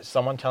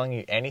 someone telling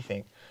you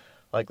anything,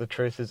 like, the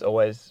truth is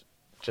always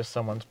just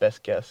someone's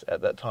best guess at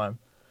that time.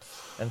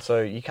 And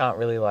so you can't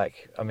really,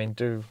 like,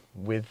 do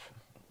with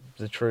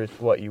the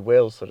truth what you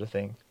will, sort of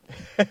thing.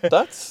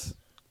 That's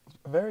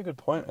a very good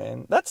point,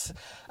 man. And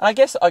I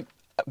guess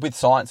with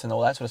science and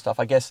all that sort of stuff,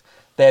 I guess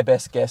their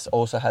best guess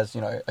also has,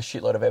 a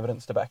shitload of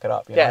evidence to back it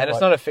up. And it's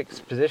not a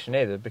fixed position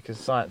either, because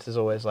science is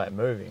always, like,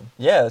 moving.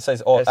 Yeah, it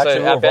says, actually,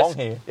 we're wrong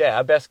here. Yeah,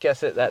 our best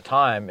guess at that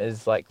time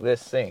is, like,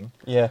 this thing.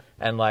 Yeah.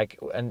 And, like,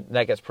 and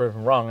that gets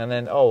proven wrong, and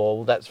then, oh,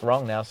 well, that's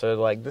wrong now, so,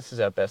 like, this is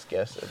our best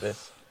guess at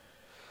this.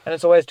 And it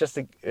is always just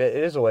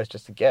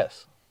a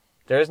guess.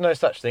 There is no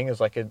such thing as,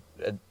 like, a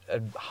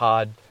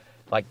hard,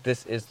 like,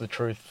 this is the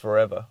truth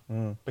forever.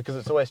 Because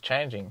it's always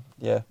changing.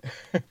 Yeah.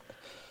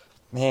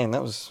 Man,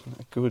 that was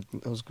good.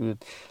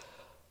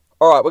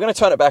 All right, we're going to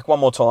turn it back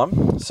one more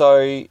time.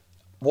 So,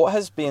 what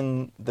has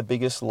been the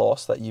biggest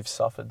loss that you've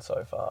suffered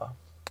so far?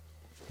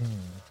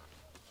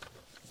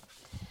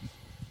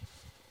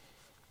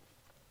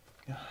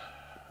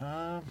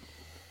 I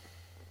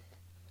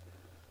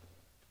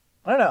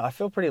don't know. I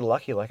feel pretty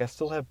lucky. Like, I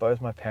still have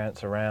both my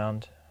parents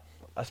around.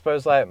 I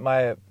suppose, like,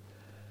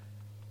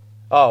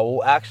 Oh,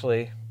 well,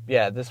 actually,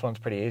 yeah, this one's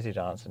pretty easy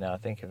to answer now I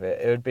think of it.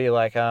 It would be,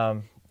 like,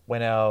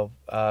 when our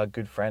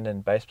good friend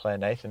and bass player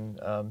Nathan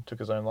took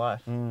his own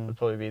life. Would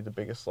probably be the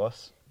biggest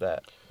loss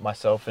that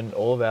myself and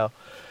all of our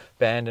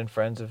band and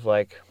friends have,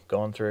 like,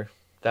 gone through.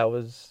 That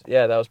was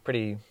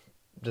pretty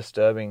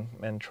disturbing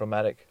and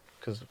traumatic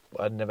because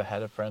I'd never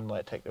had a friend,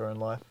 like, take their own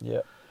life.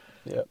 Yeah.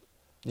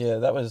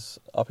 That was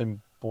up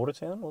in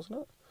Bordertown, wasn't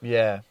it?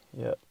 Yeah.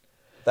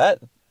 That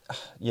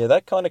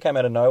kind of came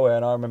out of nowhere,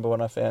 and I remember when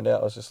I found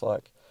out, I was just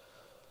like,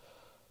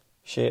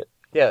 shit.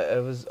 Yeah,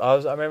 it was. I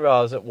remember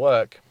I was at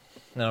work,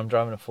 and I'm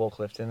driving a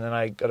forklift, and then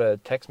I got a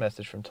text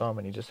message from Tom,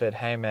 and he just said,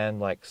 "Hey man,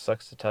 like,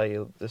 sucks to tell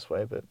you this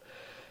way, but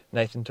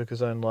Nathan took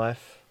his own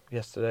life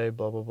yesterday.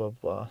 Blah blah blah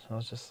blah." And I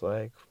was just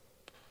like,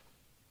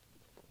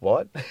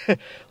 "What?"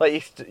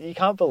 Like, you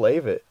can't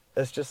believe it.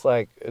 It's just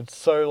like, it's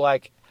so,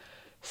 like,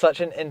 such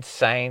an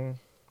insane,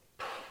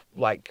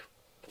 like,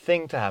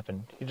 thing to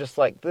happen. You're just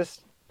like,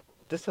 this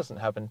doesn't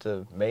happen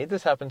to me.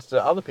 This happens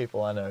to other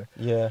people I know.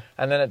 Yeah.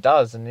 And then it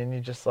does, and then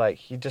you're just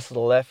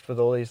left with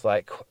all these,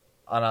 like,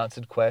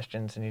 unanswered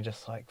questions, and you're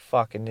just like,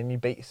 fuck, and then you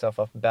beat yourself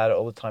up about it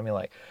all the time. You're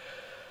like,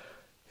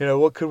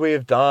 what could we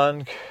have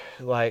done?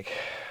 Like,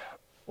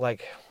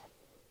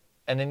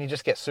 and then you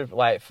just get super,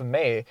 like, for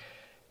me,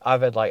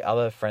 I've had like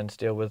other friends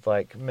deal with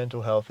like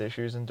mental health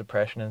issues and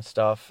depression and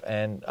stuff,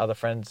 and other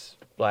friends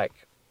like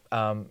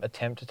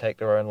attempt to take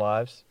their own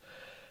lives,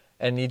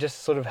 and you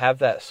just sort of have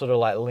that sort of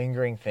like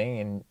lingering thing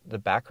in the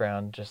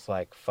background, just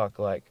like fuck,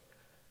 like,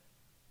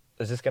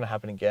 is this going to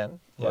happen again?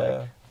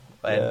 Yeah.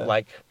 Like, and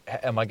like,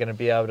 am I going to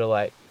be able to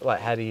like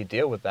how do you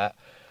deal with that?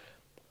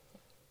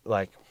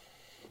 Like,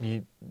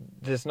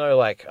 there's no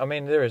like, I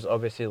mean, there is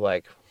obviously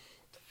like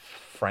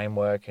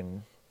framework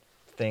and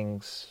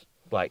things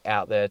like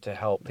out there to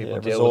help people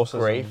deal with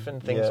grief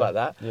and things like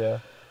that. Yeah.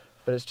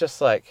 But it's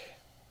just like,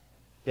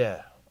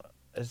 yeah,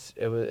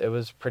 it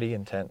was pretty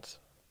intense.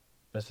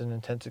 It's an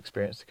intense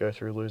experience to go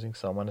through losing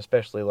someone,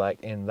 especially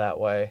like in that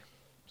way.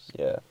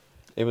 Yeah.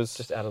 It was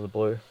just out of the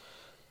blue.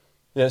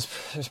 Yeah,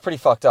 it was pretty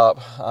fucked up.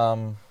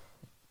 And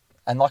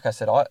like I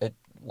said,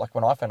 like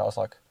when I found out, I was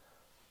like,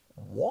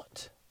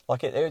 what?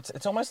 Like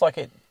it's almost like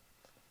it.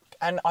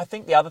 And I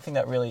think the other thing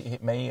that really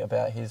hit me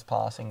about his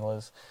passing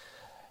was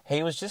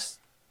he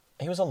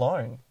was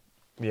alone.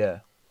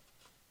 Yeah.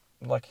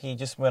 Like he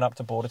just went up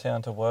to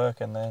Bordertown to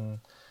work, and then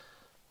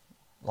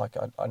like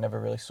I never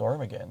really saw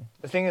him again.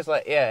 The thing is,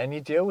 like, yeah, and you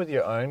deal with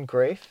your own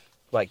grief,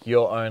 like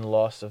your own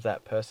loss of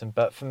that person.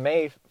 But for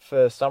me,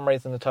 for some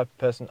reason, the type of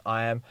person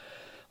I am,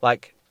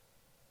 like,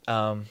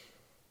 the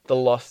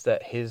loss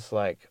that his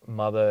like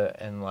mother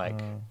and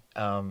like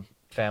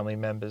family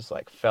members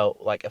like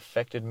felt like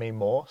affected me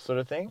more, sort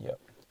of thing. Yep.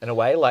 In a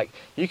way, like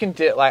you can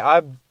like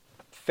I'm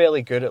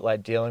fairly good at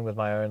like dealing with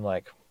my own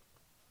like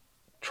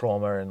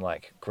trauma and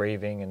like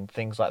grieving and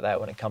things like that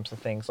when it comes to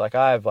things. Like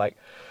I have like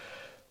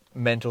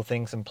mental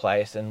things in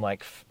place and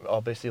like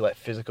obviously like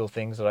physical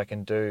things that I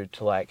can do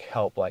to like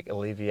help like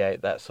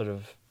alleviate that sort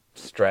of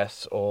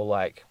stress or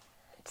like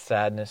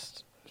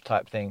sadness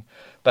type thing.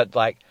 But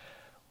like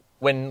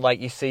when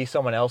like you see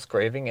someone else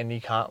grieving and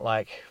you can't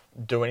like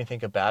do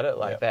anything about it,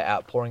 like that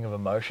outpouring of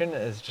emotion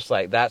is just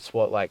like, that's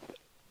what like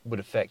would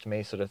affect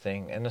me, sort of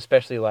thing. And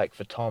especially like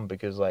for Tom,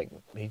 because like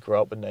he grew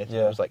up with Nathan,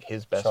 it was like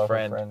his best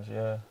friend,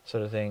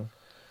 sort of thing.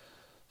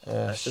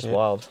 Yeah, it's just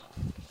wild.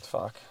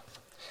 Fuck.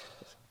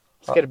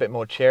 Let's get a bit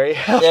more cherry.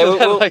 Yeah,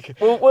 we'll make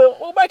it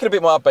a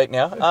bit more upbeat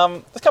now.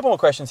 There's a couple more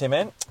questions here,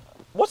 man.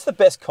 What's the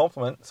best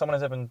compliment someone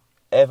has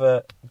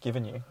ever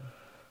given you?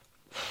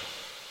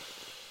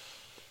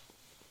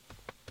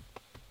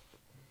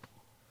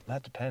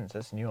 That depends.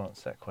 That's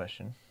nuanced, that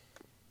question.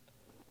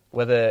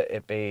 Whether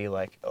it be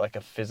like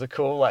a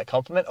physical like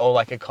compliment or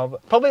like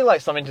probably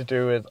like something to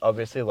do with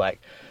obviously like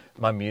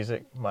my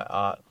music, my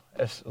art.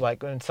 It's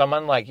like when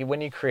someone like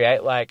when you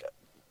create like,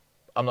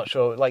 I'm not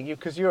sure, like you,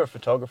 because you're a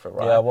photographer,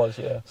 right? Yeah, I was,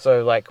 yeah.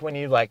 So like when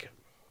you like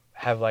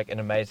have like an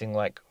amazing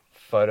like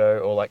photo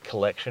or like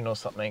collection or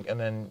something, and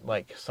then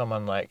like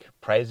someone like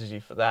praises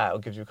you for that or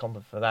gives you a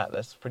compliment for that,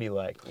 that's pretty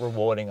like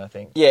rewarding, I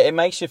think. Yeah, it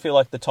makes you feel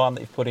like the time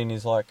that you've put in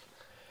is like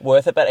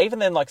worth it. But even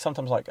then, like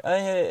sometimes like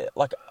that's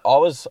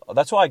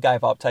why I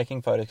gave up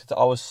taking photos, because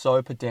I was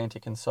so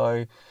pedantic and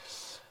so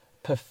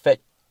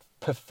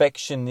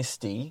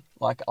perfectionisty.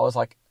 Like I was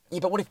like, yeah,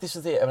 but what if this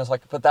is it? And I was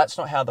like, but that's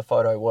not how the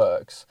photo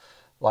works.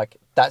 Like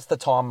that's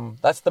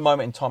the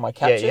moment in time I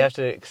captured. Yeah, you have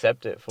to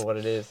accept it for what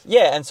it is.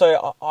 Yeah, and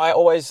so I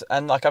always,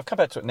 and like I've come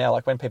back to it now,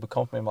 like when people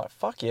compliment me, I'm like,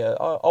 fuck yeah,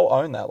 I'll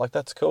own that. Like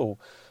that's cool.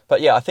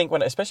 But yeah, I think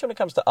especially when it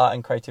comes to art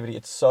and creativity,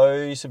 it's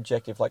so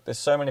subjective. Like there's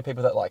so many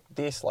people that like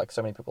this, like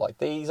so many people like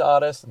these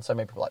artists, and so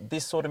many people like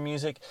this sort of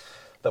music,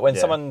 that when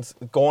someone's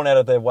gone out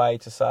of their way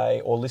to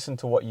say or listen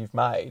to what you've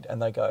made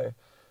and they go,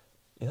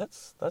 yeah,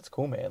 that's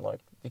cool, man. Like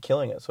you're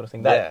killing it, sort of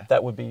thing.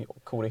 That would be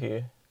cool to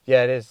hear.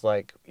 Yeah, it is.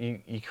 Like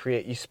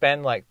you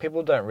spend like,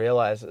 people don't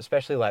realize,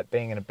 especially like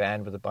being in a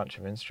band with a bunch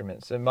of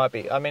instruments. It might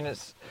be, I mean,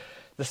 it's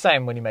the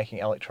same when you're making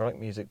electronic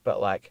music,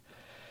 but like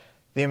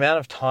the amount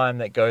of time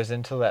that goes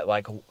into that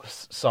like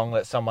song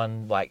that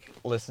someone like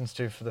listens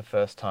to for the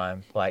first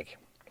time, like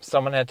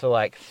someone had to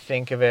like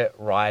think of it,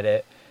 write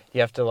it,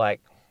 you have to like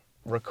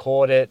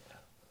record it,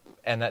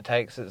 and that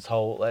takes it's a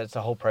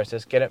whole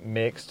process. Get it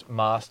mixed,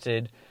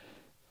 mastered,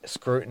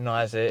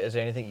 scrutinize it. Is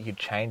there anything you could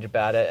change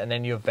about it? And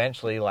then you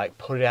eventually like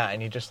put it out,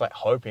 and you're just like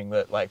hoping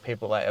that like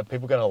people like, are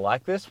people going to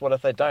like this? What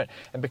if they don't?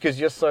 And because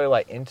you're so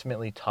like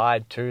intimately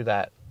tied to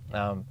that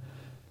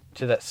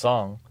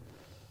song,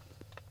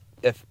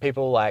 if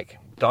people like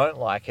don't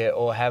like it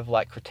or have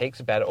like critiques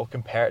about it or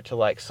compare it to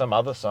like some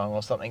other song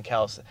or something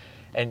else,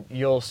 and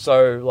it's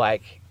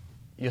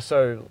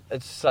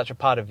such a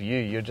part of you,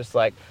 you're just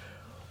like,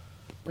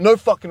 no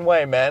fucking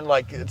way, man.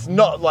 Like it's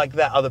not like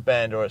that other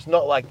band, or it's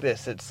not like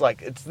this. It's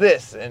like, it's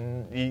this.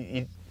 And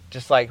you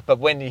just like, but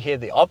when you hear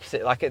the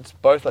opposite, like it's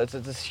both, it's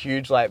this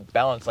huge like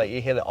balance. Like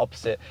you hear the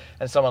opposite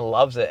and someone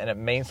loves it and it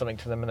means something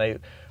to them, and they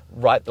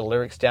write the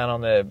lyrics down on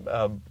their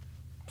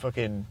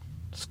fucking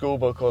school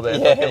book or their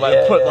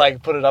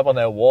put it up on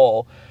their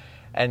wall,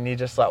 and you're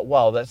just like,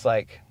 wow, that's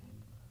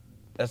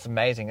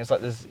amazing. It's like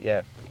this,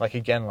 like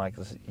again, like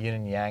this yin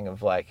and yang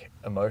of like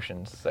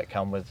emotions that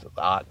come with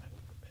art.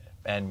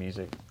 and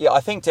music. Yeah, I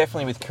think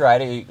definitely with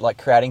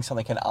creating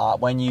something in art,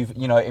 when you've,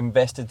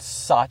 invested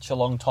such a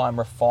long time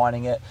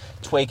refining it,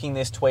 tweaking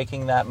this,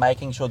 tweaking that,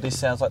 making sure this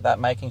sounds like that,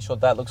 making sure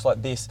that looks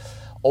like this,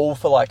 all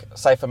for like,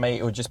 say for me,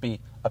 it would just be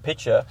a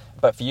picture,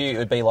 but for you, it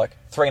would be like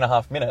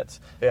 3.5 minutes.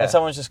 Yeah. And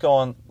someone's just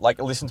gone,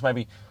 like, listen to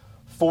maybe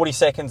 40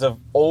 seconds of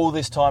all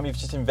this time you've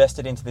just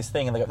invested into this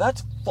thing, and they go,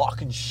 that's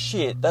fucking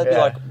shit. They'd be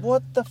like,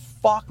 what the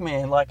fuck,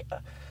 man? Like,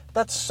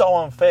 that's so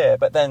unfair.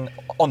 But then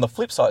on the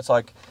flip side, it's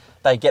like,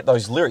 they get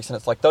those lyrics, and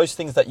it's like those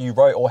things that you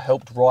wrote or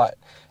helped write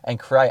and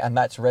create, and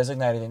that's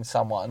resonated in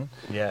someone.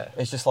 Yeah.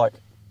 It's just like,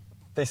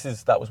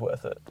 that was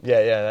worth it.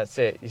 Yeah, that's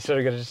it. You sort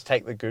of got to just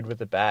take the good with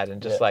the bad,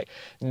 and just like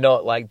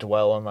not like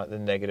dwell on like the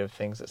negative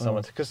things that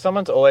because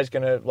someone's always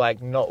going to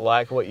like not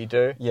like what you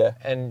do. Yeah.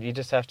 And you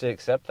just have to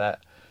accept that.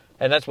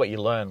 And that's what you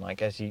learn,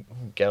 like, as you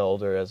get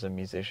older as a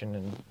musician,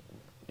 and,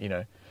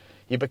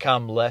 you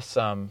become less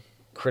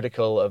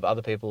critical of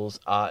other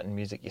people's art and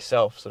music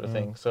yourself, sort of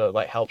thing. So it,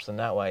 like, helps in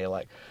that way. You're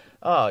like,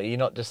 oh, you're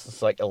not just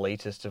this, like,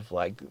 elitist of,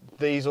 like,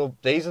 these are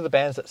the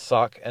bands that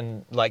suck,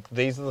 and, like,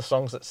 these are the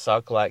songs that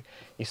suck. Like,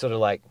 you sort of,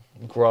 like,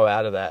 grow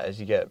out of that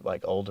as you get,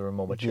 like, older and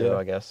more mature,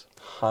 I guess.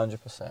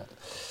 100%.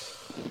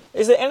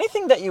 Is there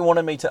anything that you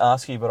wanted me to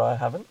ask you, but I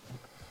haven't?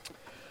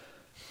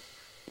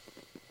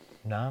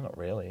 No, not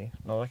really.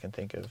 Not that I can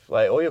think of.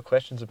 Like, all your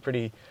questions are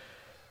pretty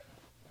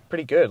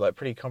good, like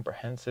pretty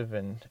comprehensive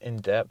and in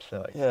depth.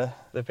 Like,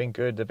 they've been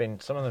good.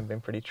 Some of them have been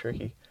pretty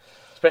tricky,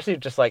 especially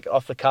just like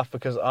off the cuff,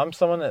 because I'm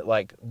someone that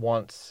like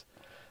wants,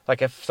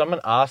 like, if someone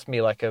asks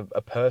me like a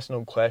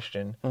personal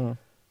question,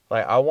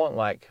 like I want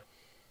like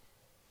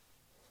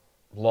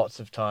lots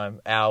of time,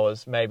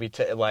 hours maybe,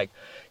 to like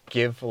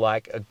give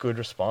like a good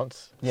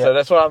response. So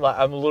that's why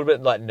I'm a little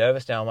bit like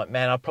nervous now. I'm like,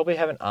 man, I probably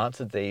haven't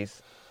answered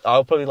these.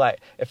 I'll probably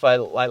like, if I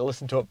like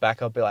listen to it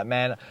back, I'll be like,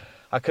 man,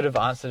 I could have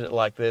answered it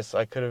like this.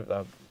 I could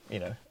have,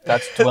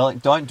 That's dwelling.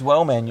 Don't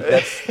dwell, man.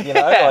 That's,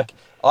 like,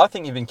 I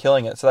think you've been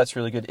killing it. So that's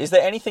really good. Is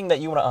there anything that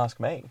you want to ask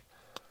me?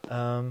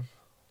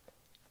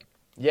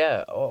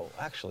 Yeah. Oh,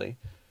 actually,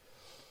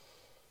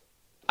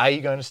 are you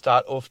going to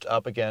start Oofed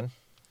Up again?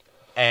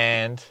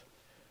 And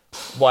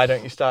why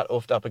don't you start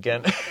Oofed Up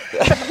again?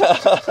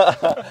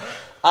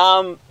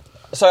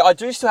 So I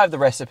do still have the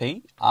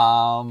recipe.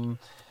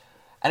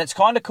 And it's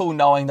kind of cool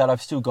knowing that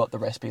I've still got the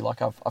recipe.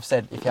 Like I've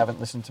said, if you haven't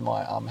listened to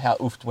my How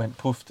Oofed Went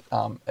Poofed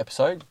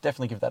episode,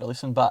 definitely give that a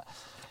listen. But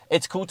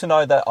it's cool to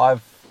know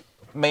that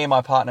me and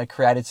my partner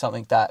created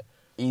something that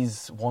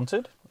is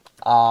wanted.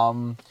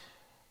 And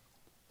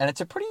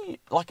it's a pretty,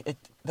 there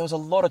was a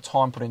lot of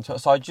time put into it.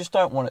 So I just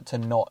don't want it to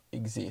not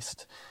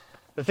exist.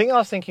 The thing I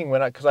was thinking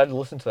because I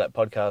listened to that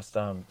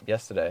podcast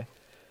yesterday,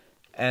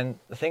 and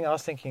the thing I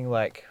was thinking,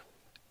 like,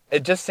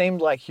 it just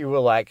seemed like you were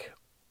like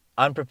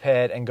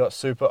unprepared and got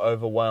super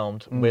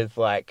overwhelmed with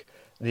like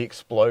the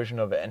explosion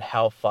of it and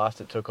how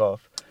fast it took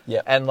off.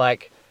 Yeah. And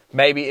like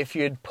maybe if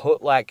you'd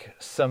put like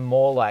some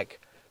more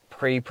like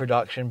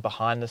pre-production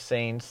behind the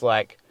scenes,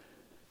 like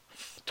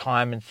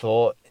time and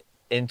thought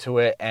into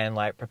it, and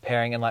like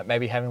preparing, and like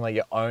maybe having like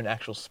your own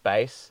actual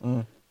space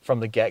from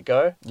the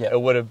get-go,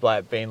 it would have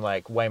like been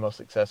like way more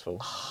successful.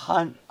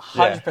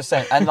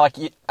 100%. And like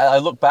I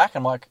look back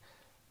and like,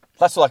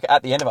 that's like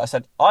at the end of it, I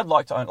said, I'd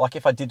like to own, like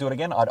if I did do it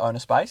again, I'd own a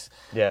space.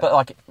 Yeah. But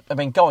like, I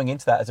mean, going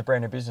into that as a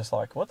brand new business,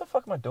 like, what the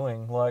fuck am I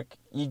doing? Like,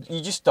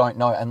 you just don't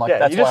know. And like,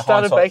 that's you just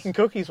why started baking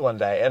cookies one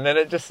day and then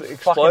it just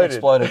exploded. Fucking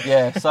exploded,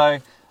 yeah. So,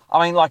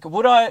 I mean, like,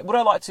 would I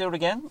like to do it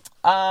again?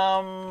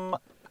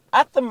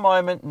 At the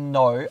moment,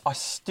 no. I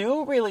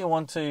still really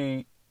want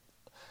to.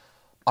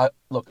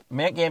 Look,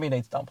 Mount Gambier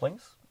needs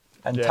dumplings,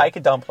 and Take a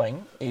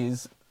Dumpling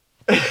is.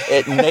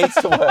 It needs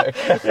to work.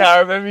 Yeah, I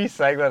remember you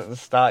saying that at the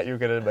start. You were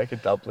going to make a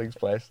dumplings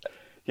place.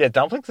 Yeah,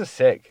 dumplings are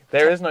sick.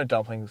 There is no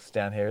dumplings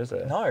down here, is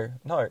there?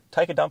 No.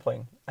 Take a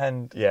Dumpling,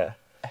 and yeah.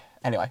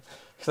 Anyway,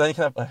 so then you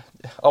can.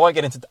 I won't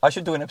get into. I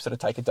should do an episode of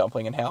Take a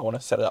Dumpling and how I want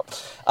to set it up.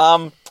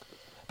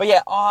 But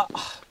yeah,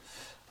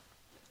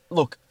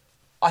 look,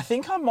 I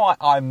think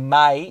I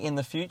may in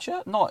the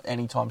future, not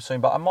anytime soon,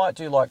 but I might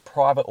do like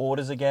private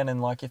orders again,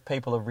 and like if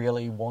people are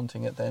really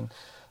wanting it, then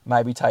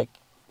maybe take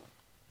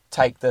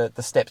the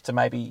steps to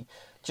maybe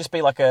just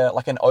be like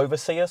an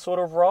overseer sort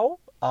of role.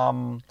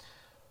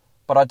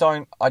 But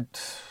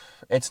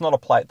it's not a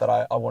plate that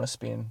I want to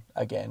spin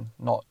again.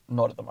 Not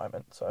at the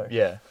moment. So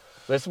yeah,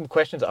 there's some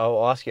questions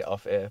I'll ask you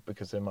off air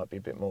because there might be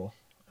a bit more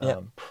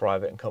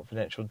private and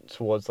confidential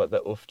towards like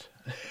the oofed.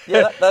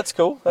 Yeah, that's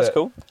cool. That's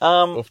cool.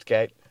 Oofed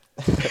gate.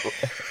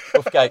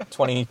 Oofgate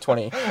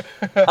 2020.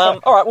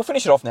 All right, we'll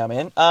finish it off now,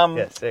 man.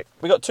 Yeah, sick.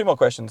 We got 2 more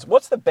questions.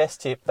 What's the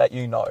best tip that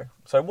you know?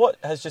 So what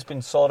has just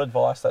been solid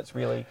advice that's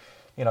really,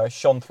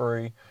 shone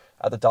through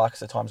at the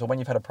darkest of times, or when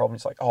you've had a problem,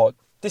 it's like, oh,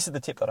 this is the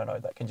tip that I know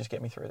that can just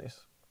get me through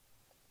this?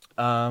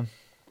 Well,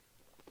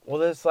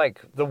 there's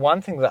like the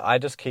one thing that I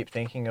just keep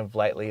thinking of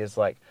lately is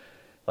like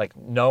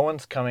no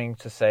one's coming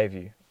to save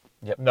you.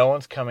 Yep. No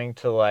one's coming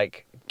to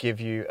like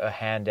give you a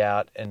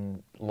handout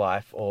in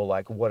life or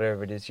like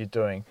whatever it is you're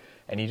doing,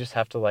 and you just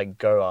have to like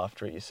go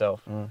after it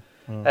yourself.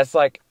 That's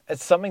like,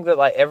 it's something that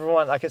like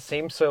everyone, like it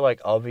seems so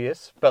like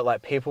obvious, but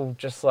like people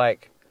just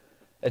like,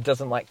 it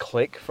doesn't like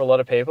click for a lot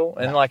of people.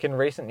 And like in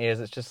recent years,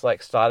 it's just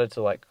like started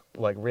to like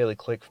really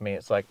click for me.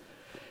 It's like,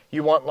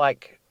 you want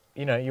like,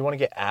 you know, you want to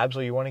get abs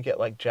or you want to get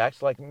like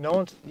jacked. Like no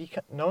one's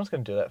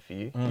going to do that for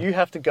you. You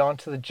have to go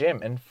into the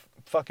gym and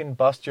fucking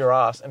bust your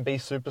ass and be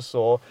super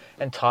sore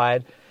and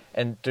tired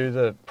and do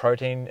the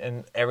protein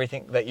and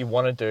everything that you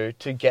want to do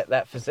to get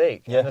that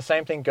physique. Yeah. And the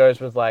same thing goes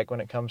with like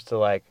when it comes to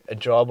like a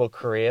job or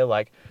career,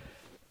 like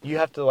you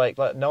have to like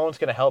no one's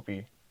going to help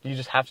you. You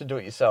just have to do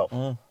it yourself.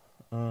 So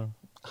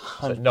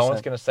no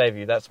one's going to save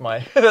you. That's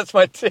my that's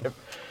my tip.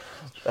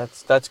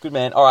 That's good,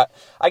 man. All right.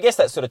 I guess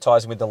that sort of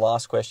ties in with the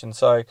last question.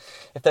 So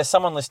if there's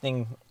someone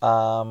listening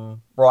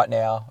right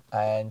now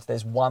and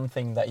there's one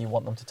thing that you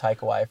want them to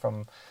take away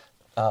from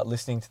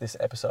listening to this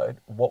episode,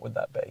 what would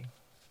that be?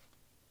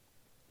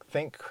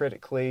 Think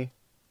critically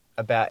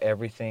about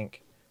everything,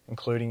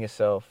 including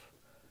yourself,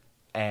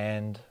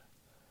 and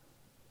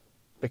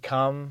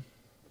become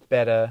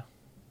better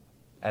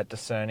at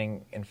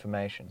discerning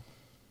information.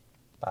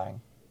 Bang.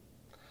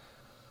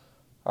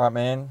 All right,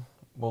 man.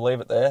 We'll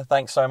leave it there.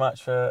 Thanks so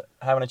much for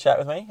having a chat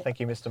with me. Thank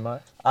you, Mr. Mo.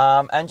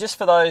 And just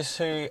for those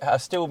who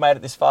have still made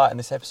it this far in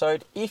this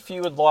episode, if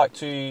you would like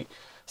to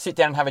sit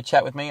down and have a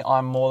chat with me,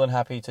 I'm more than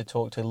happy to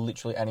talk to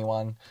literally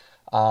anyone.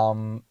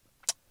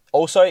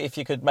 Also, if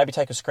you could maybe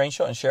take a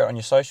screenshot and share it on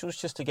your socials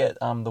just to get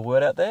the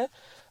word out there.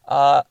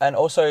 And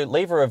also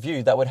leave a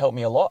review. That would help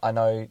me a lot. I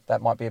know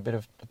that might be a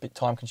bit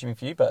time consuming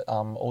for you, but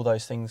all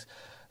those things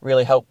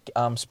really help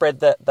spread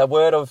the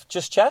word of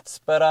Just Chats.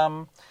 But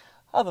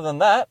other than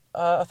that,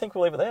 I think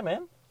we'll leave it there,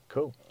 man.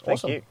 Cool. Thank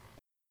Awesome. you.